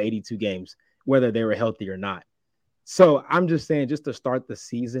like all 82 games, whether they were healthy or not. So I'm just saying, just to start the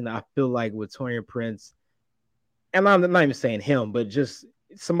season, I feel like with Taurean Prince, and I'm not even saying him, but just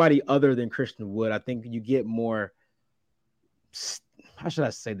somebody other than Christian Wood, I think you get more, how should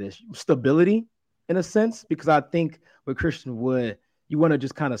I say this, stability in a sense, because I think with Christian Wood, you want to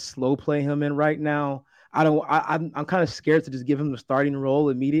just kind of slow play him in right now. I'm kind of scared to just give him the starting role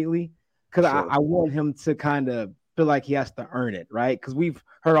immediately because I want him to kind of feel like he has to earn it, right? Because we've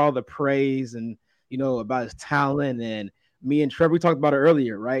heard all the praise and, about his talent, and me and Trevor, we talked about it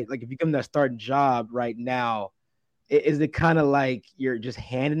earlier, right? Like if you give him that starting job right now, is it kind of like you're just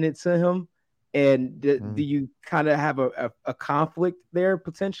handing it to him? And do you kind of have a conflict there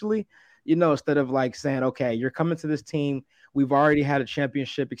potentially? Instead of like saying, okay, you're coming to this team. We've already had a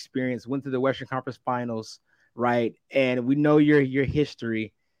championship experience, went to the Western Conference Finals, right? And we know your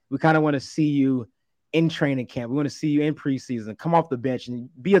history. We kind of want to see you in training camp. We want to see you in preseason, come off the bench and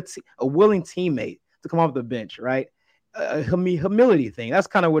be a willing teammate to come off the bench, right? A humility thing. That's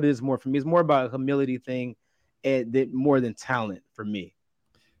kind of what it is more for me. It's more about a humility thing more than talent for me.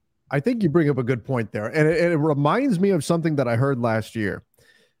 I think you bring up a good point there. And it reminds me of something that I heard last year.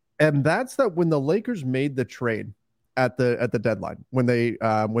 And that's that when the Lakers made the trade at the deadline, when they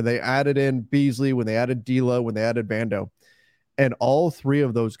added in Beasley, when they added D'Lo, when they added Vando, and all three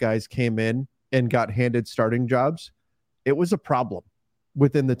of those guys came in and got handed starting jobs, it was a problem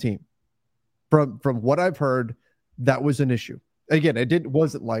within the team. From what I've heard, that was an issue. Again,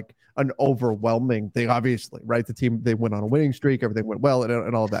 wasn't like an overwhelming thing, obviously, right? The team, they went on a winning streak, everything went well,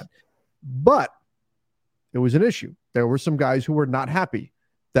 and all of that. But it was an issue. There were some guys who were not happy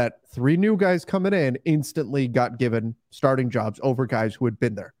that 3 new guys coming in instantly got given starting jobs over guys who had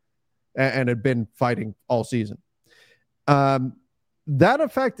been there and had been fighting all season. That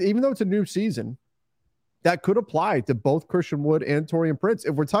effect, even though it's a new season, that could apply to both Christian Wood and Taurean Prince.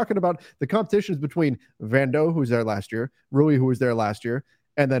 If we're talking about the competitions between Vando, who's there last year, Rui, who was there last year,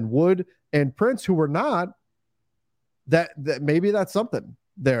 and then Wood and Prince, who were not, that maybe that's something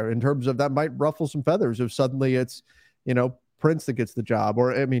there in terms of that might ruffle some feathers if suddenly it's, Prince that gets the job,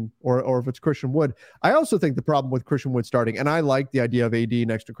 or if it's Christian Wood. I also think the problem with Christian Wood starting, and I like the idea of AD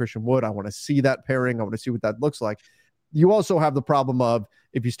next to Christian Wood. I want to see that pairing. I want to see what that looks like. You also have the problem of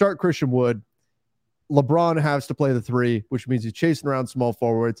if you start Christian Wood, LeBron has to play the 3, which means he's chasing around small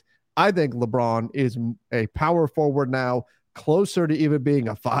forwards. I think LeBron is a power forward now, closer to even being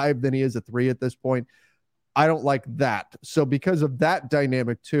a 5 than he is a 3 at this point. I don't like that. So because of that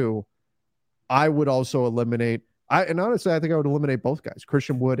dynamic too, I would also eliminate, and honestly, I think I would eliminate both guys,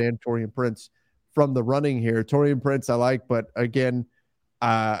 Christian Wood and Taurean Prince, from the running here. Taurean Prince I like, but again,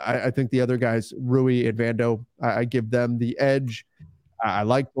 I think the other guys, Rui and Vando, I give them the edge. I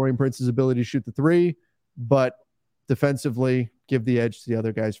like Taurean Prince's ability to shoot the 3, but defensively, give the edge to the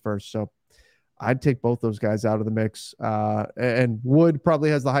other guys first. So I'd take both those guys out of the mix. And Wood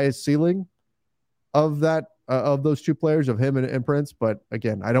probably has the highest ceiling of that, of those 2 players, of him and Prince. But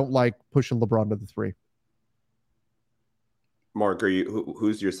again, I don't like pushing LeBron to the 3. Mark,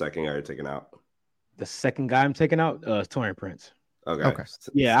 who's your second guy you're taking out? The second guy I'm taking out is Taurean Prince. Okay.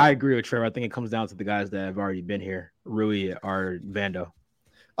 Yeah, I agree with Trevor. I think it comes down to the guys that have already been here, Rui or Vando.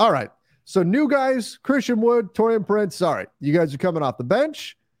 All right. So new guys, Christian Wood, Taurean Prince. Sorry, you guys are coming off the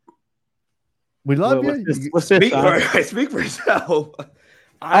bench. We love you. Speak for yourself.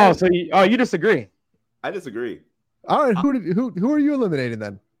 You disagree? I disagree. All right. Who are you eliminating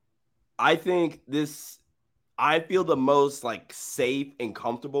then? I think I feel the most safe and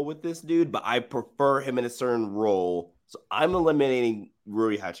comfortable with this dude, but I prefer him in a certain role. So I'm eliminating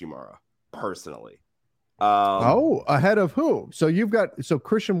Rui Hachimura personally. Ahead of who? So you've got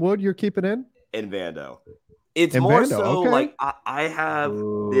Christian Wood you're keeping in? And Vando. It's and more Vando, so okay. I have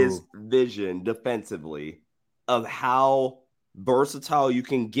this vision defensively of how versatile you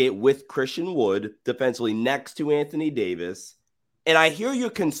can get with Christian Wood defensively next to Anthony Davis. And I hear your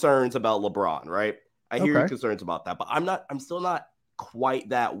concerns about LeBron, right? I hear your concerns about that, but I'm still not quite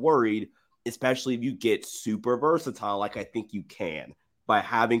that worried, especially if you get super versatile like I think you can by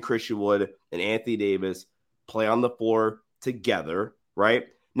having Christian Wood and Anthony Davis play on the floor together, right?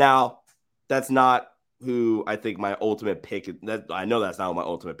 Now, that's not who I think my ultimate pick is. I know that's not what my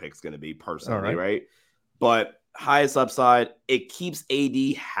ultimate pick is going to be personally, right? But highest upside, it keeps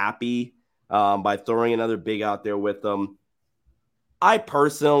AD happy by throwing another big out there with them. I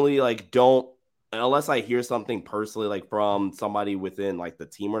personally don't, unless I hear something personally from somebody within the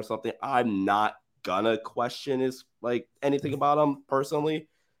team or something, I'm not gonna question anything about him personally.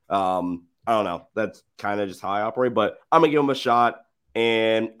 I don't know. That's kind of just how I operate, but I'm gonna give him a shot.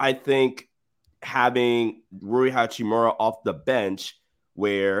 And I think having Rui Hachimura off the bench,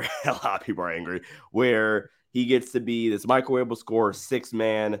 where a lot of people are angry, where he gets to be this microwavable scorer,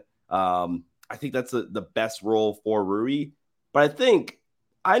 6-man. I think that's the best role for Rui. But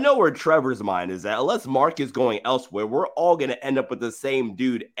I know where Trevor's mind is at. Unless Mark is going elsewhere, we're all going to end up with the same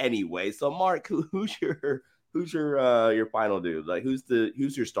dude anyway. So, Mark, who's your final dude?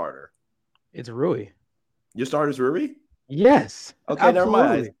 Who's your starter? It's Rui. Your starter's Rui? Yes. Okay, absolutely.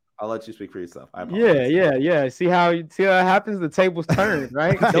 Never mind. I'll let you speak for yourself. Yeah. See how it happens? The tables turn,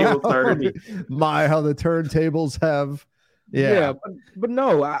 right? Tables turn. How the turntables have. Yeah, but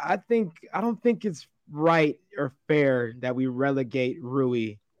no, I don't think it's right or fair that we relegate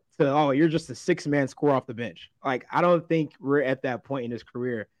Rui to, you're just a 6-man scorer off the bench. I don't think we're at that point in his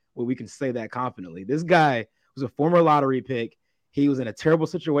career where we can say that confidently. This guy was a former lottery pick. He was in a terrible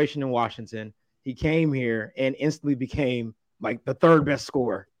situation in Washington. He came here and instantly became the 3rd best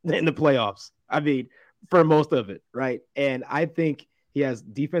scorer in the playoffs. I mean, for most of it, right? And I think he has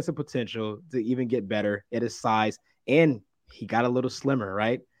defensive potential to even get better at his size, and he got a little slimmer,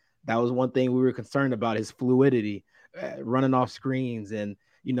 right? That was one thing we were concerned about, his fluidity, running off screens and,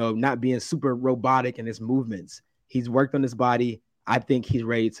 not being super robotic in his movements. He's worked on his body. I think he's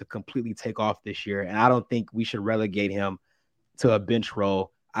ready to completely take off this year. And I don't think we should relegate him to a bench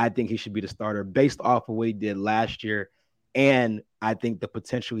role. I think he should be the starter based off of what he did last year. And I think the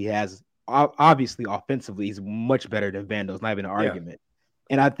potential he has, obviously offensively, he's much better than Vando. It's not even an argument.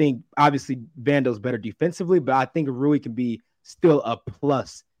 And I think obviously Vando's better defensively, but I think Rui can be still a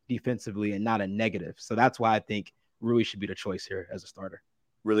plus defensively and not a negative. So that's why I think Rui should be the choice here as a starter.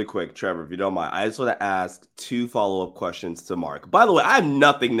 Really quick, Trevor, if you don't mind, I just want to ask 2 follow-up questions to Mark. By the way, I have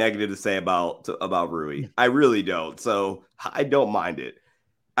nothing negative to say about Rui. I really don't. So I don't mind it.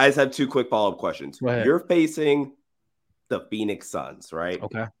 I just have 2 quick follow-up questions. You're facing the Phoenix Suns, right?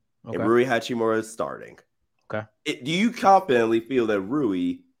 Okay. And Rui Hachimura is starting. Okay. Do you confidently feel that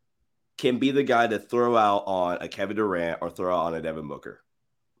Rui can be the guy to throw out on a Kevin Durant or throw out on a Devin Booker?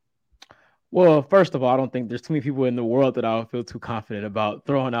 Well, first of all, I don't think there's too many people in the world that I would feel too confident about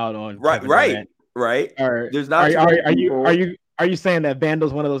throwing out on. Right. There's not. Are you saying that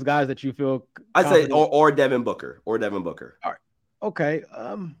Vando's one of those guys that you feel? I say or Devin Booker All right. Okay.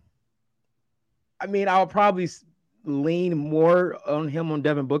 I mean, I'll probably lean more on him on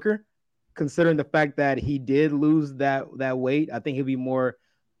Devin Booker, considering the fact that he did lose that weight. I think he'll be more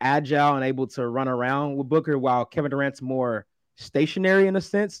agile and able to run around with Booker, while Kevin Durant's more stationary in a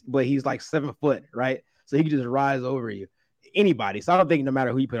sense, but he's like 7 foot, right? So he can just rise over you, anybody. So I don't think no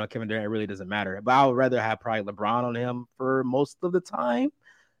matter who you put on Kevin Durant, it really doesn't matter. But I would rather have probably LeBron on him for most of the time,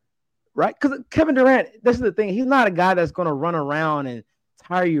 right? Because Kevin Durant, this is the thing, he's not a guy that's going to run around and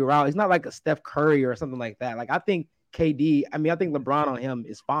tire you out. He's not like a Steph Curry or something like that. Like I think I think LeBron on him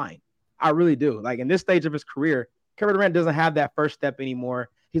is fine. I really do. Like in this stage of his career, Kevin Durant doesn't have that first step anymore.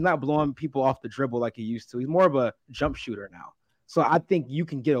 He's not blowing people off the dribble like he used to. He's more of a jump shooter now. So I think you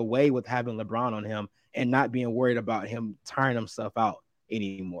can get away with having LeBron on him and not being worried about him tiring himself out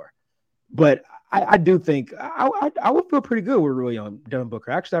anymore. But I do think I would feel pretty good with Rui on Devin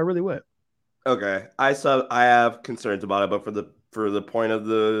Booker. Actually, I really would. Okay. I have concerns about it, but for the point of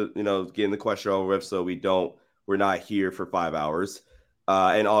the, getting the question over with, so we're not here for 5 hours.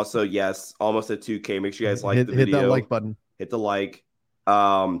 And also, yes, almost at 2K. Make sure you guys like the video. Hit that like button. Hit the like.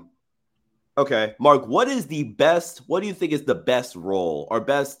 Okay, Mark, what do you think is the best role or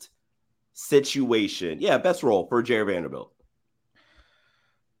best situation? Yeah, best role for Jared Vanderbilt.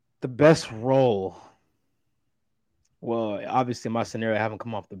 The best role. Well, obviously my scenario, I haven't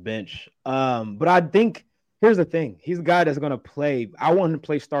come off the bench. But I think here's the thing. He's a guy that's going to play. I want him to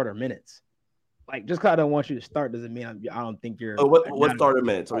play starter minutes. Like, just because I don't want you to start doesn't mean I don't think you're. What starter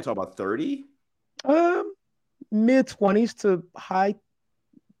minutes? Are we talking about 30? Mid-20s to high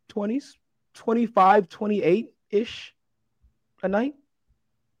 20s. 25, 28-ish a night.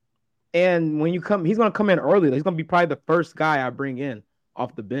 And when you come, he's going to come in early. He's going to be probably the first guy I bring in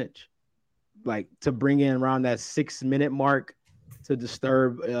off the bench. Like to bring in around that 6-minute mark to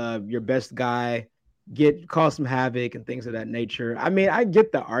disturb your best guy, cause some havoc and things of that nature. I mean, I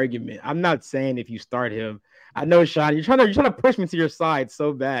get the argument. I'm not saying if you start him. I know, Sean, you're trying to push me to your side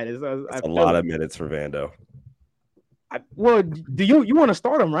so bad. It's a lot of minutes for Vando. Do you want to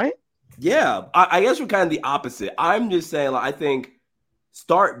start him, right? Yeah, I guess we're kind of the opposite. I'm just saying, I think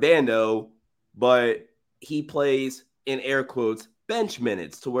start Vando, but he plays in air quotes bench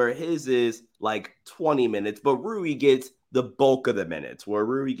minutes to where his is like 20 minutes, but Rui gets the bulk of the minutes.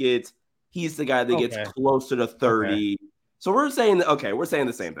 Where he's the guy that gets closer to 30. Okay. So we're saying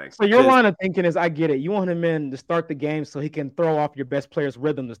the same thing. So your line of thinking is, I get it. You want him in to start the game so he can throw off your best player's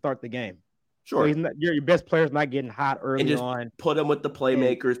rhythm to start the game. Sure. So your best player's not getting hot early and just on. Put him with the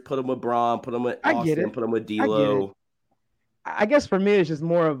playmakers, put him with Braun, put him with Austin, put him with D'Lo. I guess for me, it's just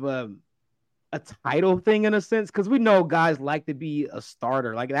more of a title thing in a sense, because we know guys like to be a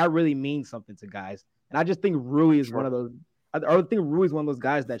starter. Like that really means something to guys. And I just think Rui is one of those. I think Rui is one of those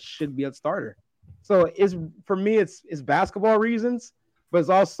guys that should be a starter. So for me, it's basketball reasons, but it's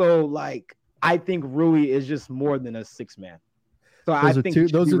also like I think Rui is just more than a 6-man. So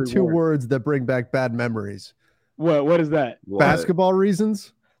those are two words that bring back bad memories. What is that? Basketball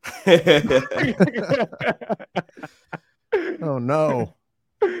reasons? Oh no.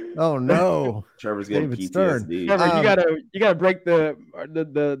 Trevor's getting PTSD. Trevor, you gotta break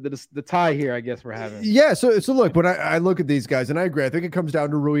the tie here, I guess we're having. Yeah, so look, when I look at these guys, and I agree, I think it comes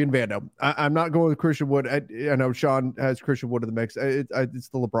down to Rui and Vando. I'm not going with Christian Wood. I know Sean has Christian Wood in the mix. It's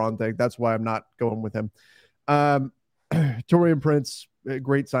the LeBron thing. That's why I'm not going with him. Taurean Prince,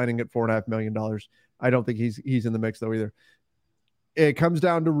 great signing at $4.5 million. I don't think he's in the mix though either. It comes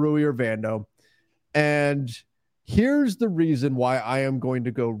down to Rui or Vando. And here's the reason why I am going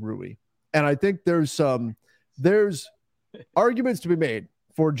to go Rui. And I think there's arguments to be made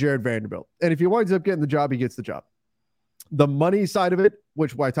for Jared Vanderbilt. And if he winds up getting the job, he gets the job. The money side of it,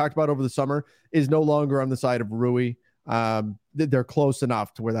 which I talked about over the summer, is no longer on the side of Rui. They're close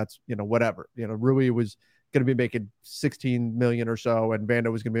enough to where that's, whatever. Rui was going to be making 16 million or so, and Vando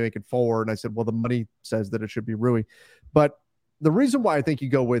was going to be making 4. And I said, well, the money says that it should be Rui. But the reason why I think you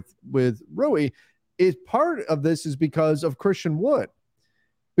go with Rui is part of this is because of Christian Wood.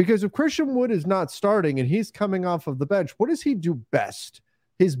 Because if Christian Wood is not starting and he's coming off of the bench, what does he do best?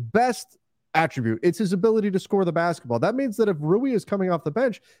 his best attribute. It's his ability to score the basketball. That means that if Rui is coming off the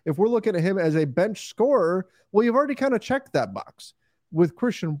bench, if we're looking at him as a bench scorer, well, you've already kind of checked that box with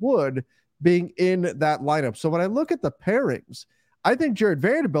Christian Wood being in that lineup. So when I look at the pairings, I think Jared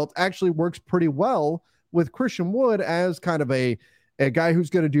Vanderbilt actually works pretty well with Christian Wood as kind of a guy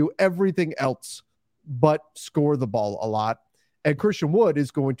who's going to do everything else but score the ball a lot. And Christian Wood is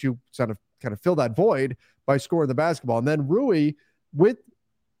going to kind of fill that void by scoring the basketball. And then Rui, with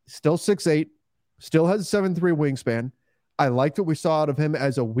still 6'8", still has a 7'3" wingspan. I liked what we saw out of him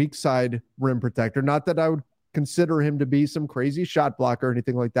as a weak side rim protector. Not that I would consider him to be some crazy shot blocker or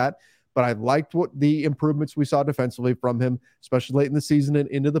anything like that, but I liked what the improvements we saw defensively from him, especially late in the season and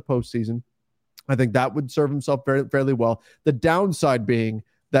into the postseason. I think that would serve himself fairly well. The downside being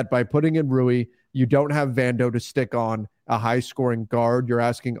that by putting in Rui, you don't have Vando to stick on a high-scoring guard. You're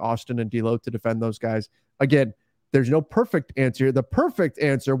asking Austin and D'Lo to defend those guys. Again, there's no perfect answer. The perfect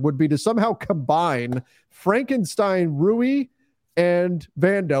answer would be to somehow combine Frankenstein, Rui, and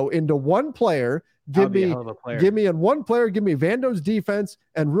Vando into one player. Give me in one player, give me Vando's defense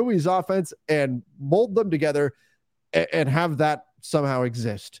and Rui's offense and mold them together and have that somehow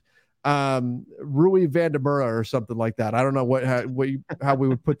exist. Rui Vandemura or something like that. I don't know how we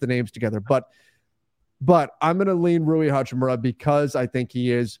would put the names together, but I'm going to lean Rui Hachimura because I think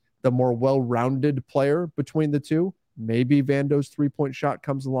he is the more well-rounded player between the two. Maybe Vando's three-point shot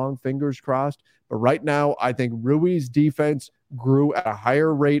comes along, fingers crossed. But right now, I think Rui's defense grew at a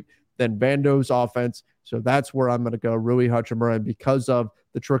higher rate than Vando's offense. So that's where I'm going to go, Rui Hachimura. And because of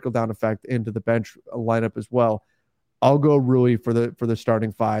the trickle-down effect into the bench lineup as well, I'll go Rui for the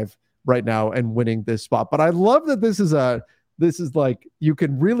starting five right now and winning this spot. But I love that this is like, you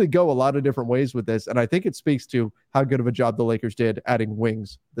can really go a lot of different ways with this. And I think it speaks to how good of a job the Lakers did adding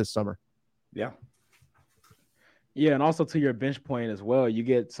wings this summer. Yeah. Yeah. And also to your bench point as well, you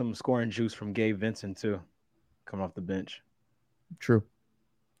get some scoring juice from Gabe Vincent too, coming off the bench. True.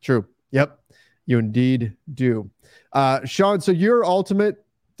 Yep. You indeed do. Sean, so your ultimate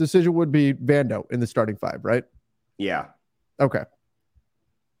decision would be Vando in the starting five, right? Yeah. Okay.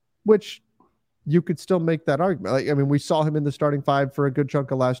 Which you could still make that argument. Like, I mean, we saw him in the starting five for a good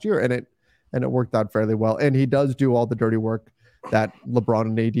chunk of last year, and it worked out fairly well. And he does do all the dirty work that LeBron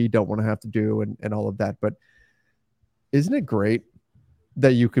and AD don't want to have to do and all of that. But isn't it great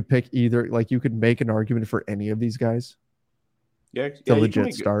that you could pick either, like you could make an argument for any of these guys? Yeah. To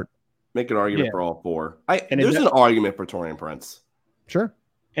legit start. Make an argument for all four. There's an argument for Taurean Prince. Sure.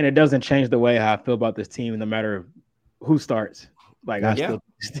 And it doesn't change the way how I feel about this team, no matter who starts. Like, I still think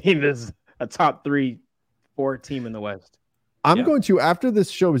this team is a top 3-4 team in the West. I'm going to, after this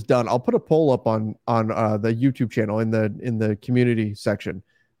show is done, I'll put a poll up on the YouTube channel in the community section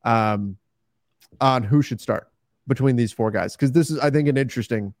on who should start between these four guys, because this is, I think, an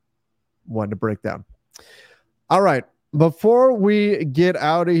interesting one to break down. All right. Before we get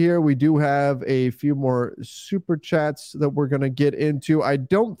out of here, we do have a few more super chats that we're going to get into. I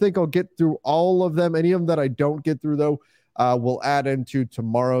don't think I'll get through all of them. Any of them that I don't get through, though, we'll add into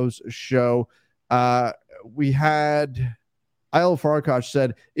tomorrow's show. We had Isle Farkash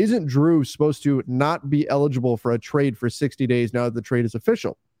said, isn't Drew supposed to not be eligible for a trade for 60 days now that the trade is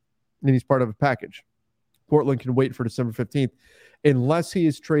official? And he's part of a package. Portland can wait for December 15th. Unless he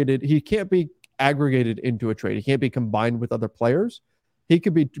is traded, he can't be aggregated into a trade. He can't be combined with other players.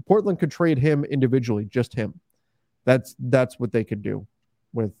 Portland could trade him individually, just him. That's what they could do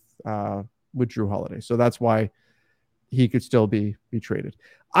with Drew Holiday. So that's why he could still be traded.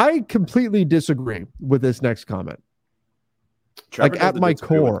 I completely disagree with this next comment. Trevor, like at my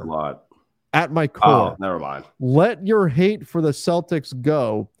core, oh, never mind. Let your hate for the Celtics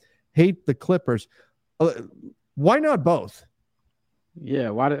go. Hate the Clippers. Why not both? Yeah,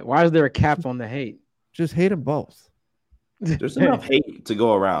 why is there a cap on the hate? Just hate them both. There's enough hate to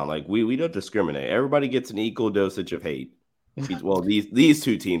go around. Like we don't discriminate. Everybody gets an equal dosage of hate. Well, these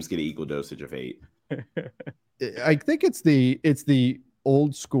two teams get an equal dosage of hate. I think it's the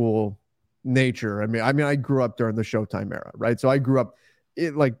old school nature. I mean, I grew up during the Showtime era, right? So I grew up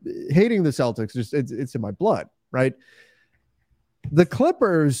like hating the Celtics. Just it's in my blood, right? The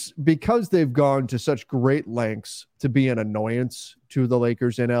Clippers, because they've gone to such great lengths to be an annoyance to the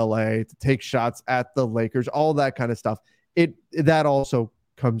Lakers in LA, to take shots at the Lakers, all that kind of stuff, that also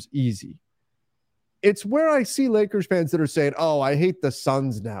comes easy. It's where I see Lakers fans that are saying, oh, I hate the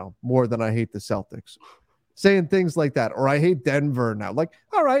Suns now more than I hate the Celtics. Saying things like that, or I hate Denver now. Like,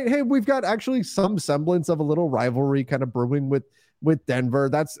 all right, hey, we've got actually some semblance of a little rivalry kind of brewing with Denver.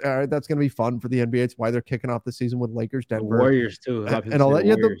 That's going to be fun for the NBA. It's why they're kicking off the season with Lakers, Denver, the Warriors too, and all that.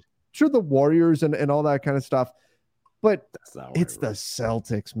 Yeah, the Warriors and all that kind of stuff. But it's the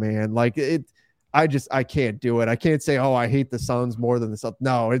Celtics, man. Like I can't do it. I can't say, oh, I hate the Suns more than the Celtics.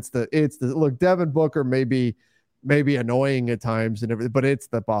 No, it's the look, Devin Booker may be annoying at times and everything, but it's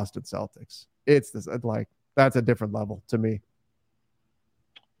the Boston Celtics. It's this, like, that's a different level to me.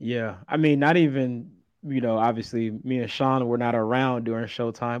 Yeah. I mean, not even, obviously me and Sean were not around during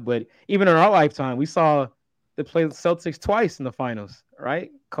Showtime, but even in our lifetime, we saw they play the Celtics twice in the finals,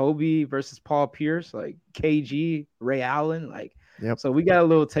 right? Kobe versus Paul Pierce, like KG, Ray Allen, like, yep. So we got a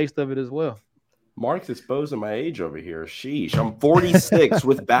little taste of it as well. Mark's exposing my age over here. Sheesh. I'm 46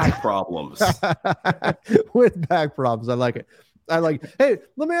 with back problems. With back problems. I like it. Hey,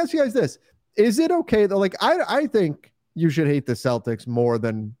 let me ask you guys this. Is it okay though? Like, I think you should hate the Celtics more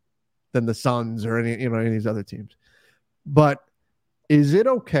than the Suns or any of these other teams. But is it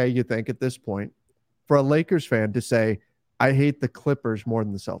okay, you think, at this point, for a Lakers fan to say, I hate the Clippers more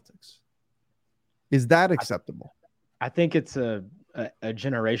than the Celtics? Is that acceptable? I think it's a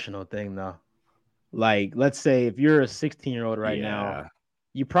generational thing, though. Like, let's say if you're a 16-year-old right now,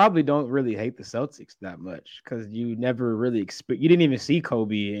 you probably don't really hate the Celtics that much because you never really you didn't even see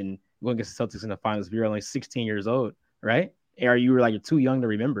Kobe and going against the Celtics in the finals if you're only 16 years old, right? Or you were like, you're too young to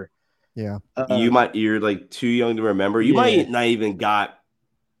remember. Yeah. You're like too young to remember. You might not even got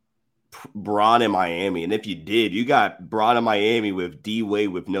Bron in Miami. And if you did, you got Bron in Miami with D-Wade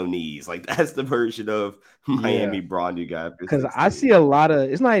with no knees. Like, that's the version of Miami Bron you got. Because I see a lot of,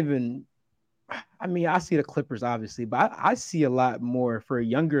 it's not even, I mean, I see the Clippers, obviously, but I see a lot more for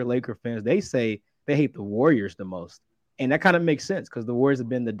younger Laker fans. They say they hate the Warriors the most. And that kind of makes sense because the Warriors have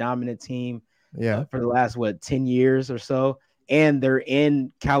been the dominant team for the last, 10 years or so. And they're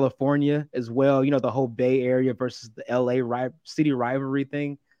in California as well. The whole Bay Area versus the LA city rivalry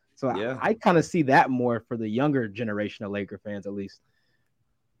thing. So I kind of see that more for the younger generation of Laker fans, at least.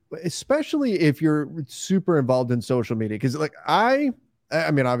 Especially if you're super involved in social media. Because, like, I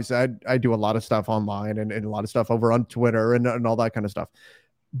mean, obviously, I do a lot of stuff online and a lot of stuff over on Twitter and all that kind of stuff.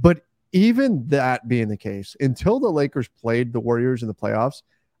 But even that being the case, until the Lakers played the Warriors in the playoffs,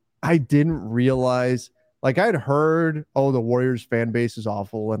 I didn't realize, like, I'd heard, oh, the Warriors fan base is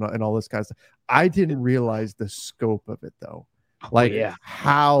awful and all this kind of stuff. I didn't realize the scope of it, though. Like,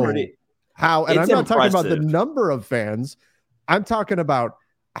 how, and I'm not talking about the number of fans. I'm talking about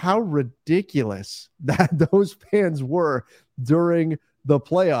how ridiculous that those fans were during the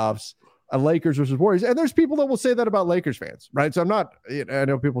playoffs, Lakers versus Warriors. And there's people that will say that about Lakers fans, right? So I'm not, I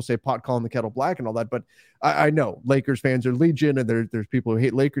know people say pot calling the kettle black and all that, but I know Lakers fans are legion and there's people who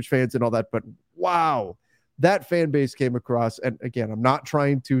hate Lakers fans and all that, but wow, that fan base came across. And again, I'm not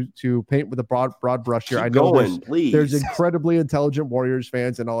trying to paint with a broad brush here. I know there's incredibly intelligent Warriors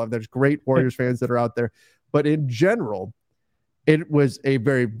fans and all of, there's great Warriors fans that are out there, but in general, it was a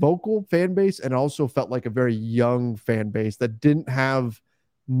very vocal fan base and also felt like a very young fan base that didn't have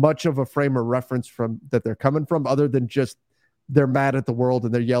much of a frame of reference from that they're coming from, other than just they're mad at the world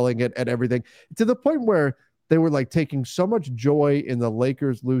and they're yelling at everything, to the point where they were like taking so much joy in the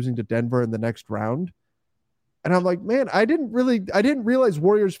Lakers losing to Denver in the next round. And I'm like, man, I didn't realize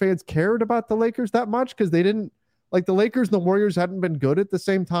Warriors fans cared about the Lakers that much, because they didn't, like, the Lakers and the Warriors hadn't been good at the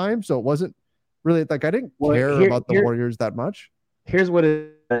same time. So it wasn't really like, I didn't care about the Warriors that much. Here's what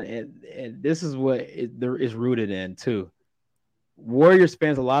and this is what there is rooted in too. Warriors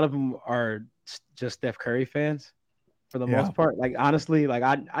fans, a lot of them are just Steph Curry fans for the most part. Like, honestly, like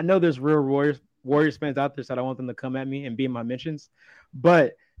I know there's real Warriors fans out there, so I don't want them to come at me and be in my mentions.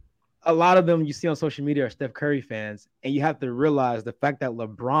 But a lot of them you see on social media are Steph Curry fans, and you have to realize the fact that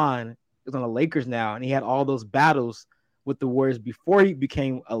LeBron is on the Lakers now, and he had all those battles with the Warriors before he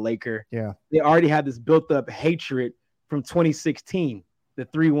became a Laker. Yeah, they already had this built-up hatred from 2016, the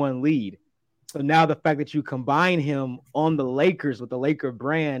 3-1 lead. So now the fact that you combine him on the Lakers with the Laker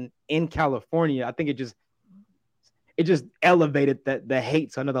brand in California, I think it just elevated the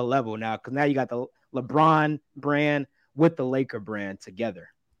hate to another level now, because now you got the LeBron brand with the Laker brand together.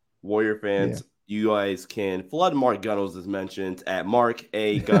 Warrior fans, you guys can flood Mark Gunnels' mentions at Mark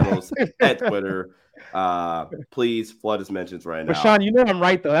A. Gunnels at Twitter. Please flood his mentions right now. But Sean, you know I'm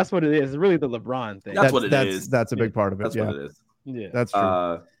right though. That's what it is. It's really the LeBron thing. That's what it is. That's a big part of it. That's what it is. Yeah, that's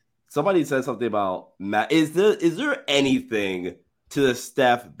true. Somebody said something about Matt. Is there anything to the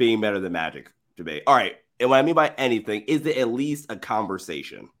Steph being better than Magic debate? All right. And what I mean by anything, is it at least a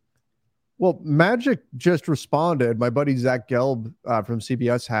conversation? Well, Magic just responded. My buddy Zach Gelb from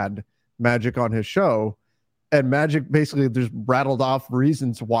CBS had Magic on his show, and Magic basically just rattled off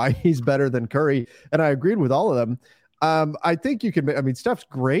reasons why he's better than Curry, and I agreed with all of them. I think you can. I mean, Steph's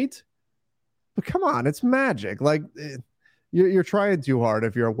great, but come on, it's Magic. Like, You're trying too hard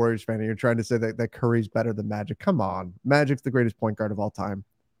if you're a Warriors fan and you're trying to say that Curry's better than Magic. Come on. Magic's the greatest point guard of all time.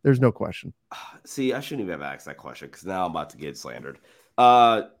 There's no question. See, I shouldn't even have asked that question because now I'm about to get slandered.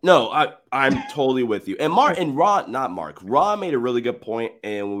 No, I'm totally with you. And Ron made a really good point.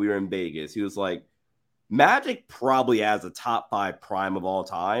 And when we were in Vegas, he was like, Magic probably has a top 5 prime of all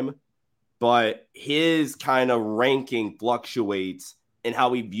time, but his kind of ranking fluctuates, and how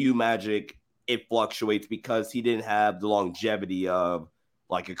we view Magic, it fluctuates because he didn't have the longevity of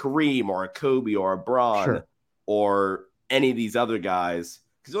like a Kareem or a Kobe or a Bron or any of these other guys.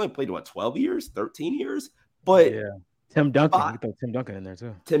 Because he only played, 12 years, 13 years? But yeah. Tim Duncan. You throw Tim Duncan in there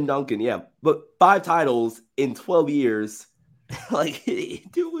too. Tim Duncan, yeah. But 5 titles in 12 years. Like, he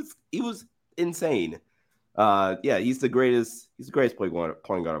was insane. Yeah, he's the greatest point guard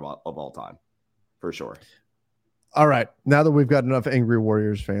of all time, for sure. All right. Now that we've got enough angry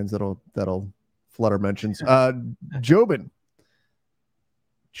Warriors fans that'll flood our mentions. Jobin,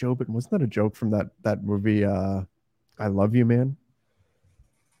 wasn't that a joke from that movie I Love You, Man?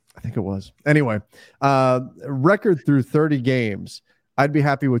 I think it was. Anyway, record through 30 games. I'd be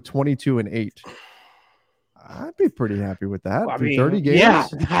happy with 22-8. I'd be pretty happy with that. Well, 30 games. Yeah,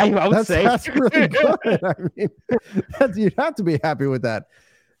 I would say that's really good. I mean, you'd have to be happy with that.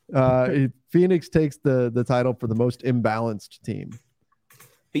 Phoenix takes the title for the most imbalanced team.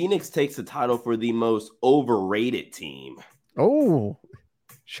 Phoenix takes the title for the most overrated team. Oh,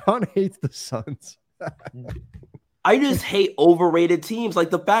 Sean hates the Suns. I just hate overrated teams.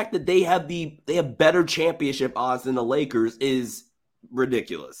 Like, the fact that they have better championship odds than the Lakers is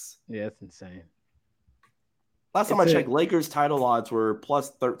ridiculous. Yeah, it's insane. Last time I checked, Lakers title odds were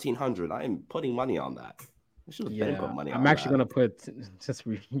plus 1,300. I am putting money on that. I should have been put money on that. I'm actually going to put, since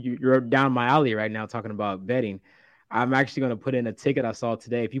you're down my alley right now talking about betting, I'm actually going to put in a ticket I saw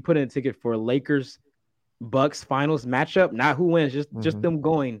today. If you put in a ticket for Lakers Bucks finals matchup, not who wins, just them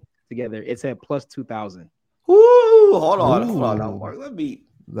going together, it's at plus 2,000. Woo! Hold on now, Mark.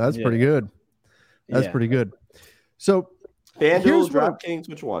 That's pretty good. That's pretty good. So, FanDuel, DraftKings,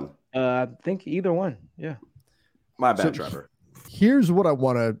 which one? I think either one. Yeah. My bad, Trevor. Here's what I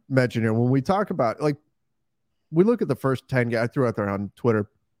want to mention here. When we talk about, like, we look at the first 10 games. I threw out there on Twitter,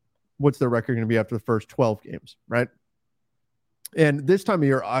 what's their record going to be after the first 12 games, right? And this time of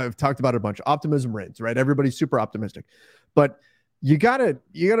year, I've talked about it a bunch. Optimism reigns, right? Everybody's super optimistic. But you gotta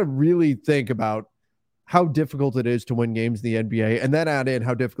really think about how difficult it is to win games in the NBA, and then add in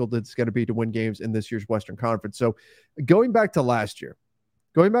how difficult it's going to be to win games in this year's Western Conference. So going back to last year,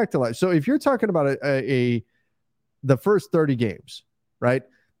 so if you're talking about the first 30 games, right?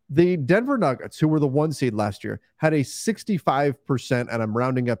 The Denver Nuggets, who were the 1 seed last year, had a 65%, and I'm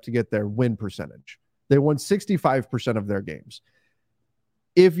rounding up to get their win percentage. They won 65% of their games.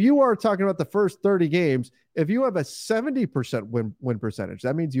 If you are talking about the first 30 games, if you have a 70% win percentage,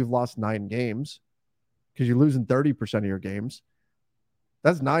 that means you've lost 9 games because you're losing 30% of your games.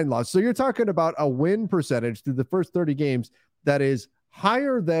 That's 9 losses. So you're talking about a win percentage through the first 30 games that is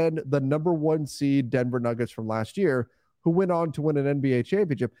higher than the number 1 seed Denver Nuggets from last year, who went on to win an NBA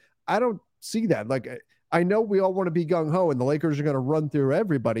championship. I don't see that. Like, I know we all want to be gung-ho and the Lakers are going to run through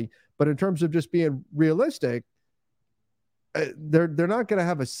everybody, but in terms of just being realistic, they're not going to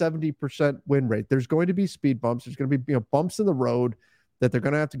have a 70% win rate. There's going to be speed bumps. There's going to be bumps in the road that they're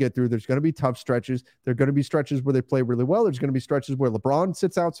going to have to get through. There's going to be tough stretches. There are going to be stretches where they play really well. There's going to be stretches where LeBron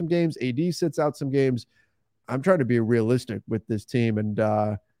sits out some games, AD sits out some games. I'm trying to be realistic with this team. And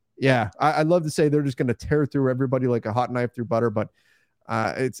I'd love to say they're just going to tear through everybody like a hot knife through butter, but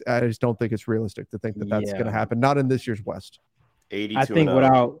I just don't think it's realistic to think that that's going to happen. Not in this year's West. 82. I think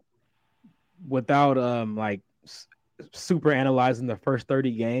without like super analyzing the first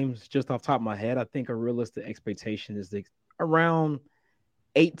 30 games, just off the top of my head, I think a realistic expectation is around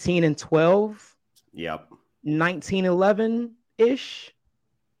 18-12. Yep. 19-11 ish.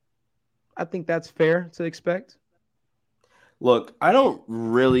 I think that's fair to expect. Look, I don't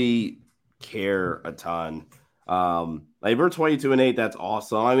really care a ton. Like, if we're 22-8, that's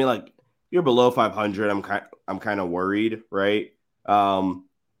awesome. I mean, like, you're below 500. I'm kind of worried, right?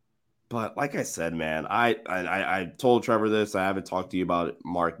 But like I said, man, I told Trevor this. I haven't talked to you about it,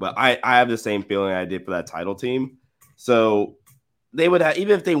 Mark, but I have the same feeling I did for that title team. So they would have,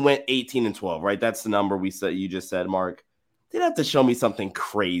 even if they went 18-12, right? That's the number you just said, Mark. They'd have to show me something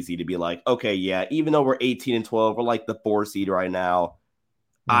crazy to be like, okay, yeah, even though we're 18-12, we're like the 4 seed right now.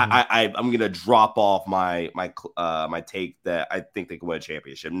 Mm-hmm. I'm gonna drop off my take that I think they can win a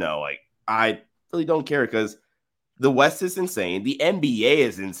championship. No, like, I really don't care, because the West is insane. The NBA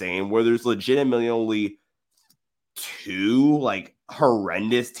is insane, where there's legitimately only 2 like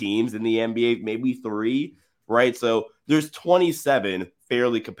horrendous teams in the NBA, maybe 3, right? So there's 27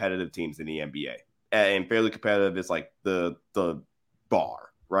 fairly competitive teams in the NBA, and fairly competitive is like the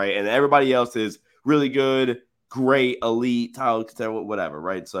bar, right? And everybody else is really good, great, elite, title contender, whatever,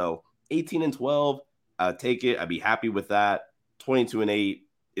 right? So 18-12, take it. I'd be happy with that. 22-8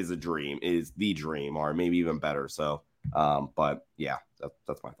 is the dream, or maybe even better. So, but yeah,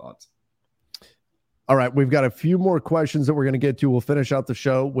 that's my thoughts. All right, we've got a few more questions that we're going to get to. We'll finish out the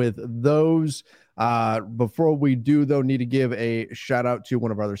show with those. Before we do, though, need to give a shout out to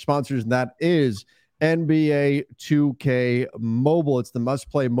one of our other sponsors, and that is NBA 2K Mobile. It's the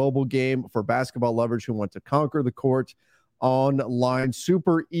must-play mobile game for basketball lovers who want to conquer the court online.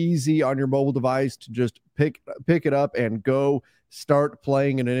 Super easy on your mobile device to just pick it up and go start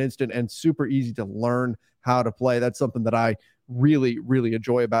playing in an instant, and super easy to learn how to play. That's something that I really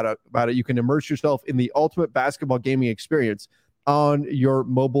enjoy about it. You can immerse yourself in the ultimate basketball gaming experience on your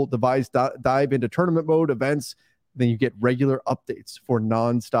mobile device. Dive into tournament mode, events, then you get regular updates for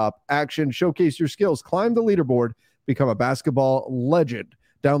nonstop action. Showcase your skills, climb the leaderboard, become a basketball legend.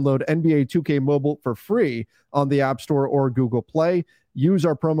 Download NBA 2K Mobile for free on the App Store or Google Play. Use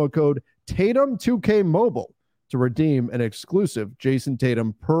our promo code Tatum2K Mobile to redeem an exclusive Jason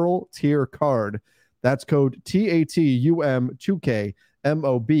Tatum Pearl Tier card. That's code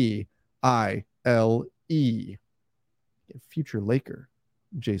TATUM2KMOBILE. Future Laker,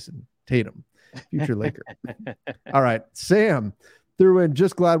 Jason Tatum. Future Laker. All right, Sam threw in,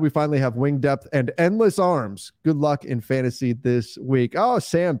 just glad we finally have wing depth and endless arms. Good luck in fantasy this week. Oh,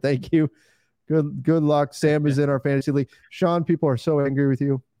 Sam, thank you. Good luck. Sam is in our fantasy league. Sean, people are so angry with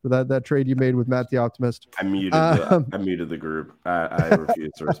you for that trade you made with Matt the Optimist. I muted the group. I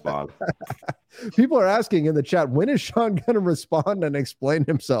refuse to respond. People are asking in the chat, when is Sean going to respond and explain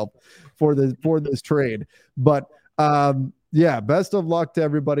himself for this trade? But yeah, best of luck to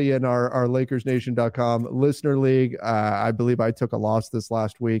everybody in our LakersNation.com listener league. I believe I took a loss this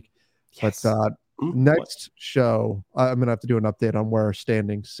last week. Yes. But next show, I'm going to have to do an update on where our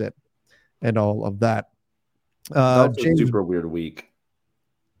standings sit and all of that. That was a super weird week.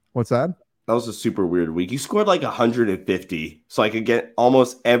 What's that? That was a super weird week. You scored like 150, so I could get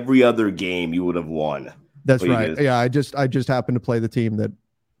almost every other game you would have won. That's right. Yeah, I just happened to play the team that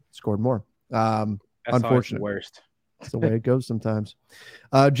scored more. That's unfortunate. The worst. That's the way it goes sometimes.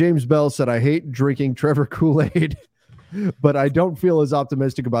 James Bell said, I hate drinking Trevor Kool-Aid, but I don't feel as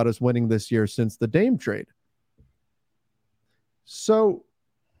optimistic about us winning this year since the Dame trade. So,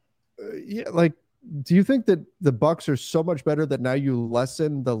 yeah, like, do you think that the Bucks are so much better that now you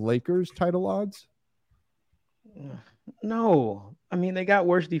lessen the Lakers title odds? No. I mean, they got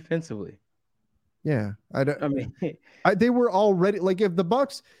worse defensively. Yeah. They were already, like, if the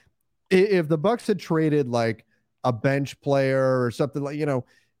Bucks had traded like a bench player or something, like,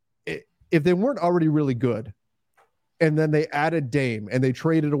 if they weren't already really good and then they added Dame and they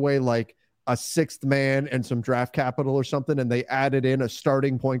traded away like a sixth man and some draft capital or something, and they added in a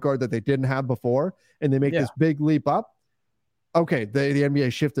starting point guard that they didn't have before, and they make this big leap up. Okay, the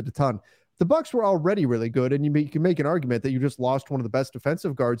NBA shifted a ton. The Bucks were already really good, and you can make an argument that you just lost one of the best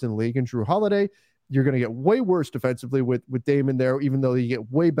defensive guards in the league in Drew Holiday. You're going to get way worse defensively with Dame in there, even though you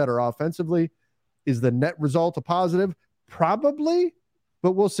get way better offensively. Is the net result a positive? Probably,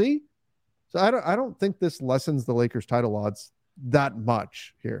 but we'll see. So I don't think this lessens the Lakers title odds that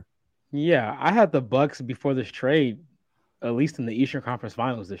much here. Yeah, I had the Bucks before this trade, at least in the Eastern Conference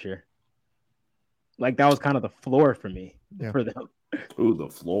Finals this year. Like, that was kind of the floor for me, for them. Ooh, the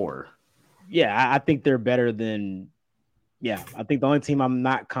floor. Yeah, I think they're better than. Yeah, I think the only team I'm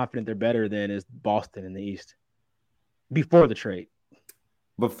not confident they're better than is Boston in the East. Before the trade.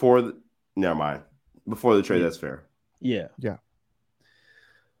 Never mind. Before the trade, that's fair. Yeah. Yeah.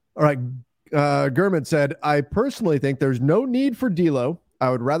 All right. Gurman said, I personally think there's no need for D'Lo. I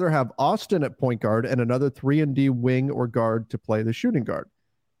would rather have Austin at point guard and another 3-and-D wing or guard to play the shooting guard.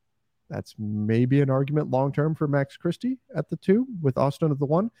 That's maybe an argument long-term for Max Christie at the 2 with Austin at the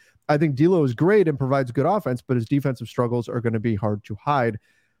 1. I think D'Lo is great and provides good offense, but his defensive struggles are going to be hard to hide.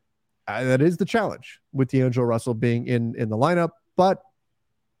 That is the challenge with D'Angelo Russell being in the lineup, but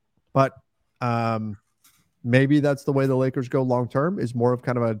maybe that's the way the Lakers go long-term, is more of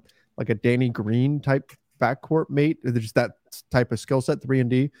kind of a Danny Green type backcourt mate. There's that type of skill set,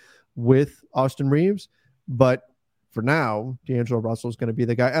 3-and-D with Austin Reeves. But for now, D'Angelo Russell is going to be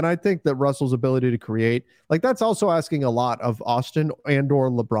the guy. And I think that Russell's ability to create, like, that's also asking a lot of Austin and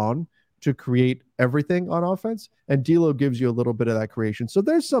or LeBron to create everything on offense. And D'Lo gives you a little bit of that creation. So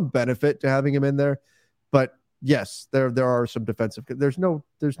there's some benefit to having him in there. But yes, there are some defensive. There's no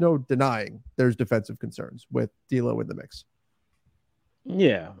denying there's defensive concerns with D'Lo in the mix.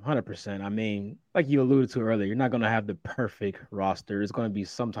 Yeah, 100%. I mean, like you alluded to earlier, you're not going to have the perfect roster. There's going to be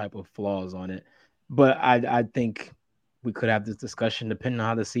some type of flaws on it. But I think we could have this discussion depending on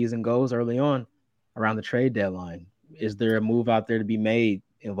how the season goes early on around the trade deadline. Is there a move out there to be made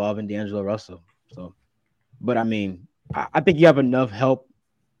involving D'Angelo Russell? So, but I mean, I think you have enough help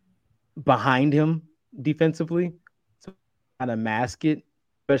behind him defensively to kind of mask it,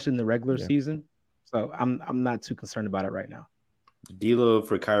 especially in the regular season. So I'm not too concerned about it right now. D'Lo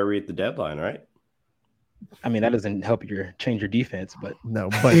for Kyrie at the deadline, right? I mean, that doesn't help change your defense, but no.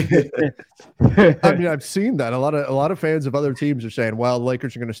 But I mean, I've seen that a lot of fans of other teams are saying, "Well, the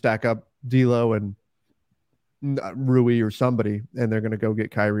Lakers are going to stack up D'Lo and Rui or somebody, and they're going to go get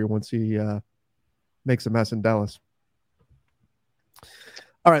Kyrie once he makes a mess in Dallas."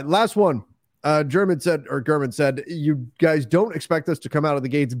 All right, last one. German said, "You guys don't expect us to come out of the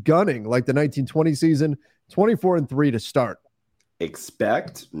gates gunning like the 1920 season, 24-3 to start."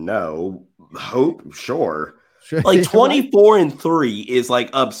 Expect? No. Hope? Sure. Like 24-3 is like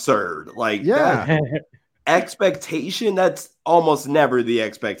absurd. Like that expectation, that's almost never the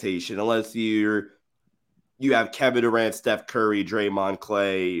expectation unless you have Kevin Durant, Steph Curry, Draymond,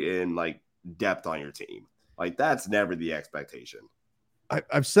 Clay, and like depth on your team. Like that's never the expectation.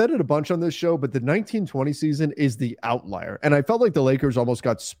 I've said it a bunch on this show, but the 1920 season is the outlier. And I felt like the Lakers almost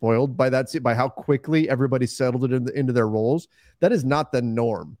got spoiled by how quickly everybody settled it into their roles. That is not the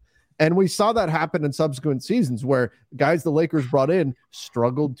norm. And we saw that happen in subsequent seasons where guys the Lakers brought in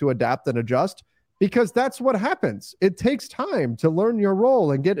struggled to adapt and adjust, because that's what happens. It takes time to learn your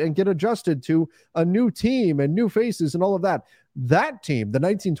role and get adjusted to a new team and new faces and all of that. That team, the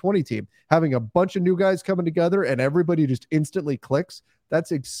 1920 team, having a bunch of new guys coming together and everybody just instantly clicks,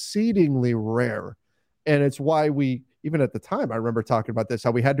 that's exceedingly rare. And it's why we, even at the time, I remember talking about this,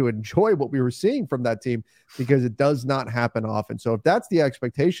 how we had to enjoy what we were seeing from that team, because it does not happen often. So if that's the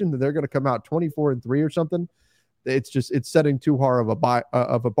expectation that they're going to come out 24-3 or something, it's setting too hard of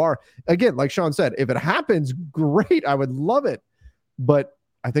a bar. Again, like Sean said, if it happens, great. I would love it. But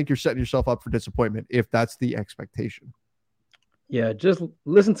I think you're setting yourself up for disappointment if that's the expectation. Yeah, just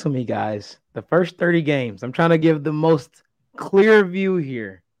listen to me, guys. The first 30 games, I'm trying to give the most clear view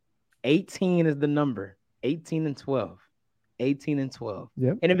here. 18 is the number. 18-12. 18-12.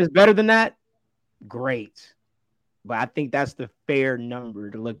 Yep. And if it's better than that, great. But I think that's the fair number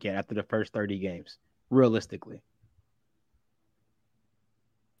to look at after the first 30 games, realistically.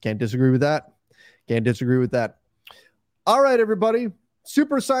 Can't disagree with that. All right, everybody.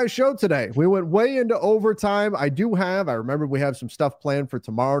 Super-sized show today. We went way into overtime. I remember we have some stuff planned for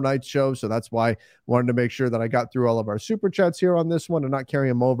tomorrow night's show, so that's why I wanted to make sure that I got through all of our super chats here on this one and not carry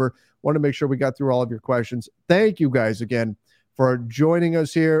them over. Wanted to make sure we got through all of your questions. Thank you guys again for joining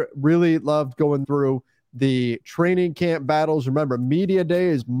us here. Really loved going through the training camp battles. Remember, media day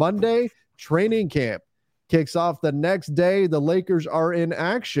is Monday. Training camp kicks off the next day. The Lakers are in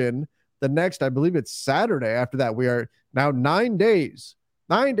action. The next, I believe it's Saturday. After that, we are now 9 days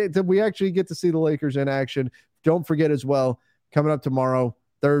that we actually get to see the Lakers in action. Don't forget as well, coming up tomorrow,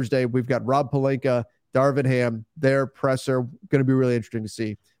 Thursday, we've got Rob Pelinka, Darvin Ham, their presser. Going to be really interesting to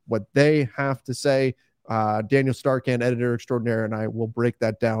see what they have to say. Daniel Starkan, editor extraordinaire, and I will break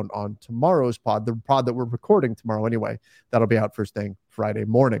that down on tomorrow's pod, the pod that we're recording tomorrow anyway. That'll be out first thing Friday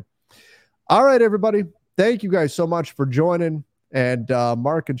morning. All right, everybody. Thank you guys so much for joining. And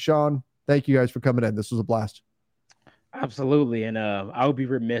Mark and Sean, thank you guys for coming in. This was a blast. Absolutely. And I would be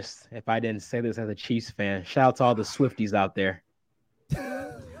remiss if I didn't say this as a Chiefs fan. Shout out to all the Swifties out there.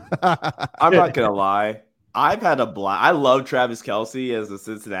 I'm not going to lie. I've had a blast. I love Travis Kelce as a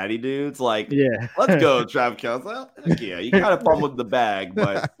Cincinnati dude. It's like, yeah, let's go, Travis Kelce. Well, yeah, you kind of fumbled the bag,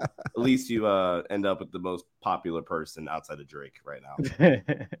 but at least you end up with the most popular person outside of Drake right now.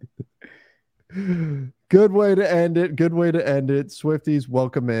 Good way to end it. Swifties,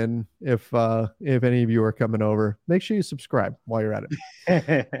 welcome in. If any of you are coming over, make sure you subscribe while you're at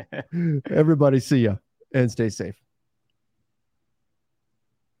it. Everybody, see ya and stay safe.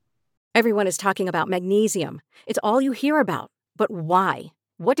 Everyone is talking about magnesium. It's all you hear about. But why?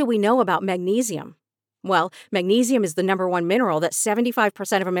 What do we know about magnesium? Well, magnesium is the #1 mineral that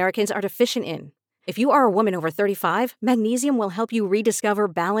 75% of Americans are deficient in. If you are a woman over 35, magnesium will help you rediscover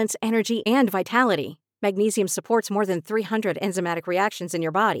balance, energy, and vitality. Magnesium supports more than 300 enzymatic reactions in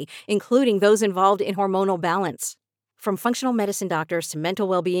your body, including those involved in hormonal balance. From functional medicine doctors to mental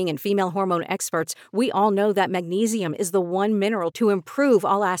well-being and female hormone experts, we all know that magnesium is the one mineral to improve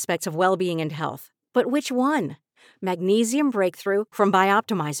all aspects of well-being and health. But which one? Magnesium Breakthrough from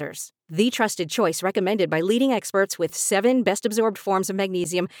Bioptimizers, the trusted choice recommended by leading experts with 7 best-absorbed forms of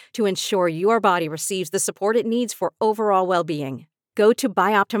magnesium to ensure your body receives the support it needs for overall well-being. Go to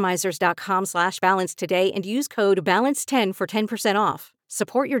bioptimizers.com/balance today and use code BALANCE10 for 10% off.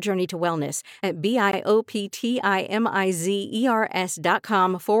 Support your journey to wellness at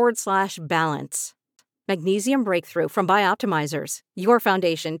bioptimizers.com/balance. Magnesium Breakthrough from Bioptimizers, your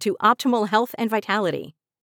foundation to optimal health and vitality.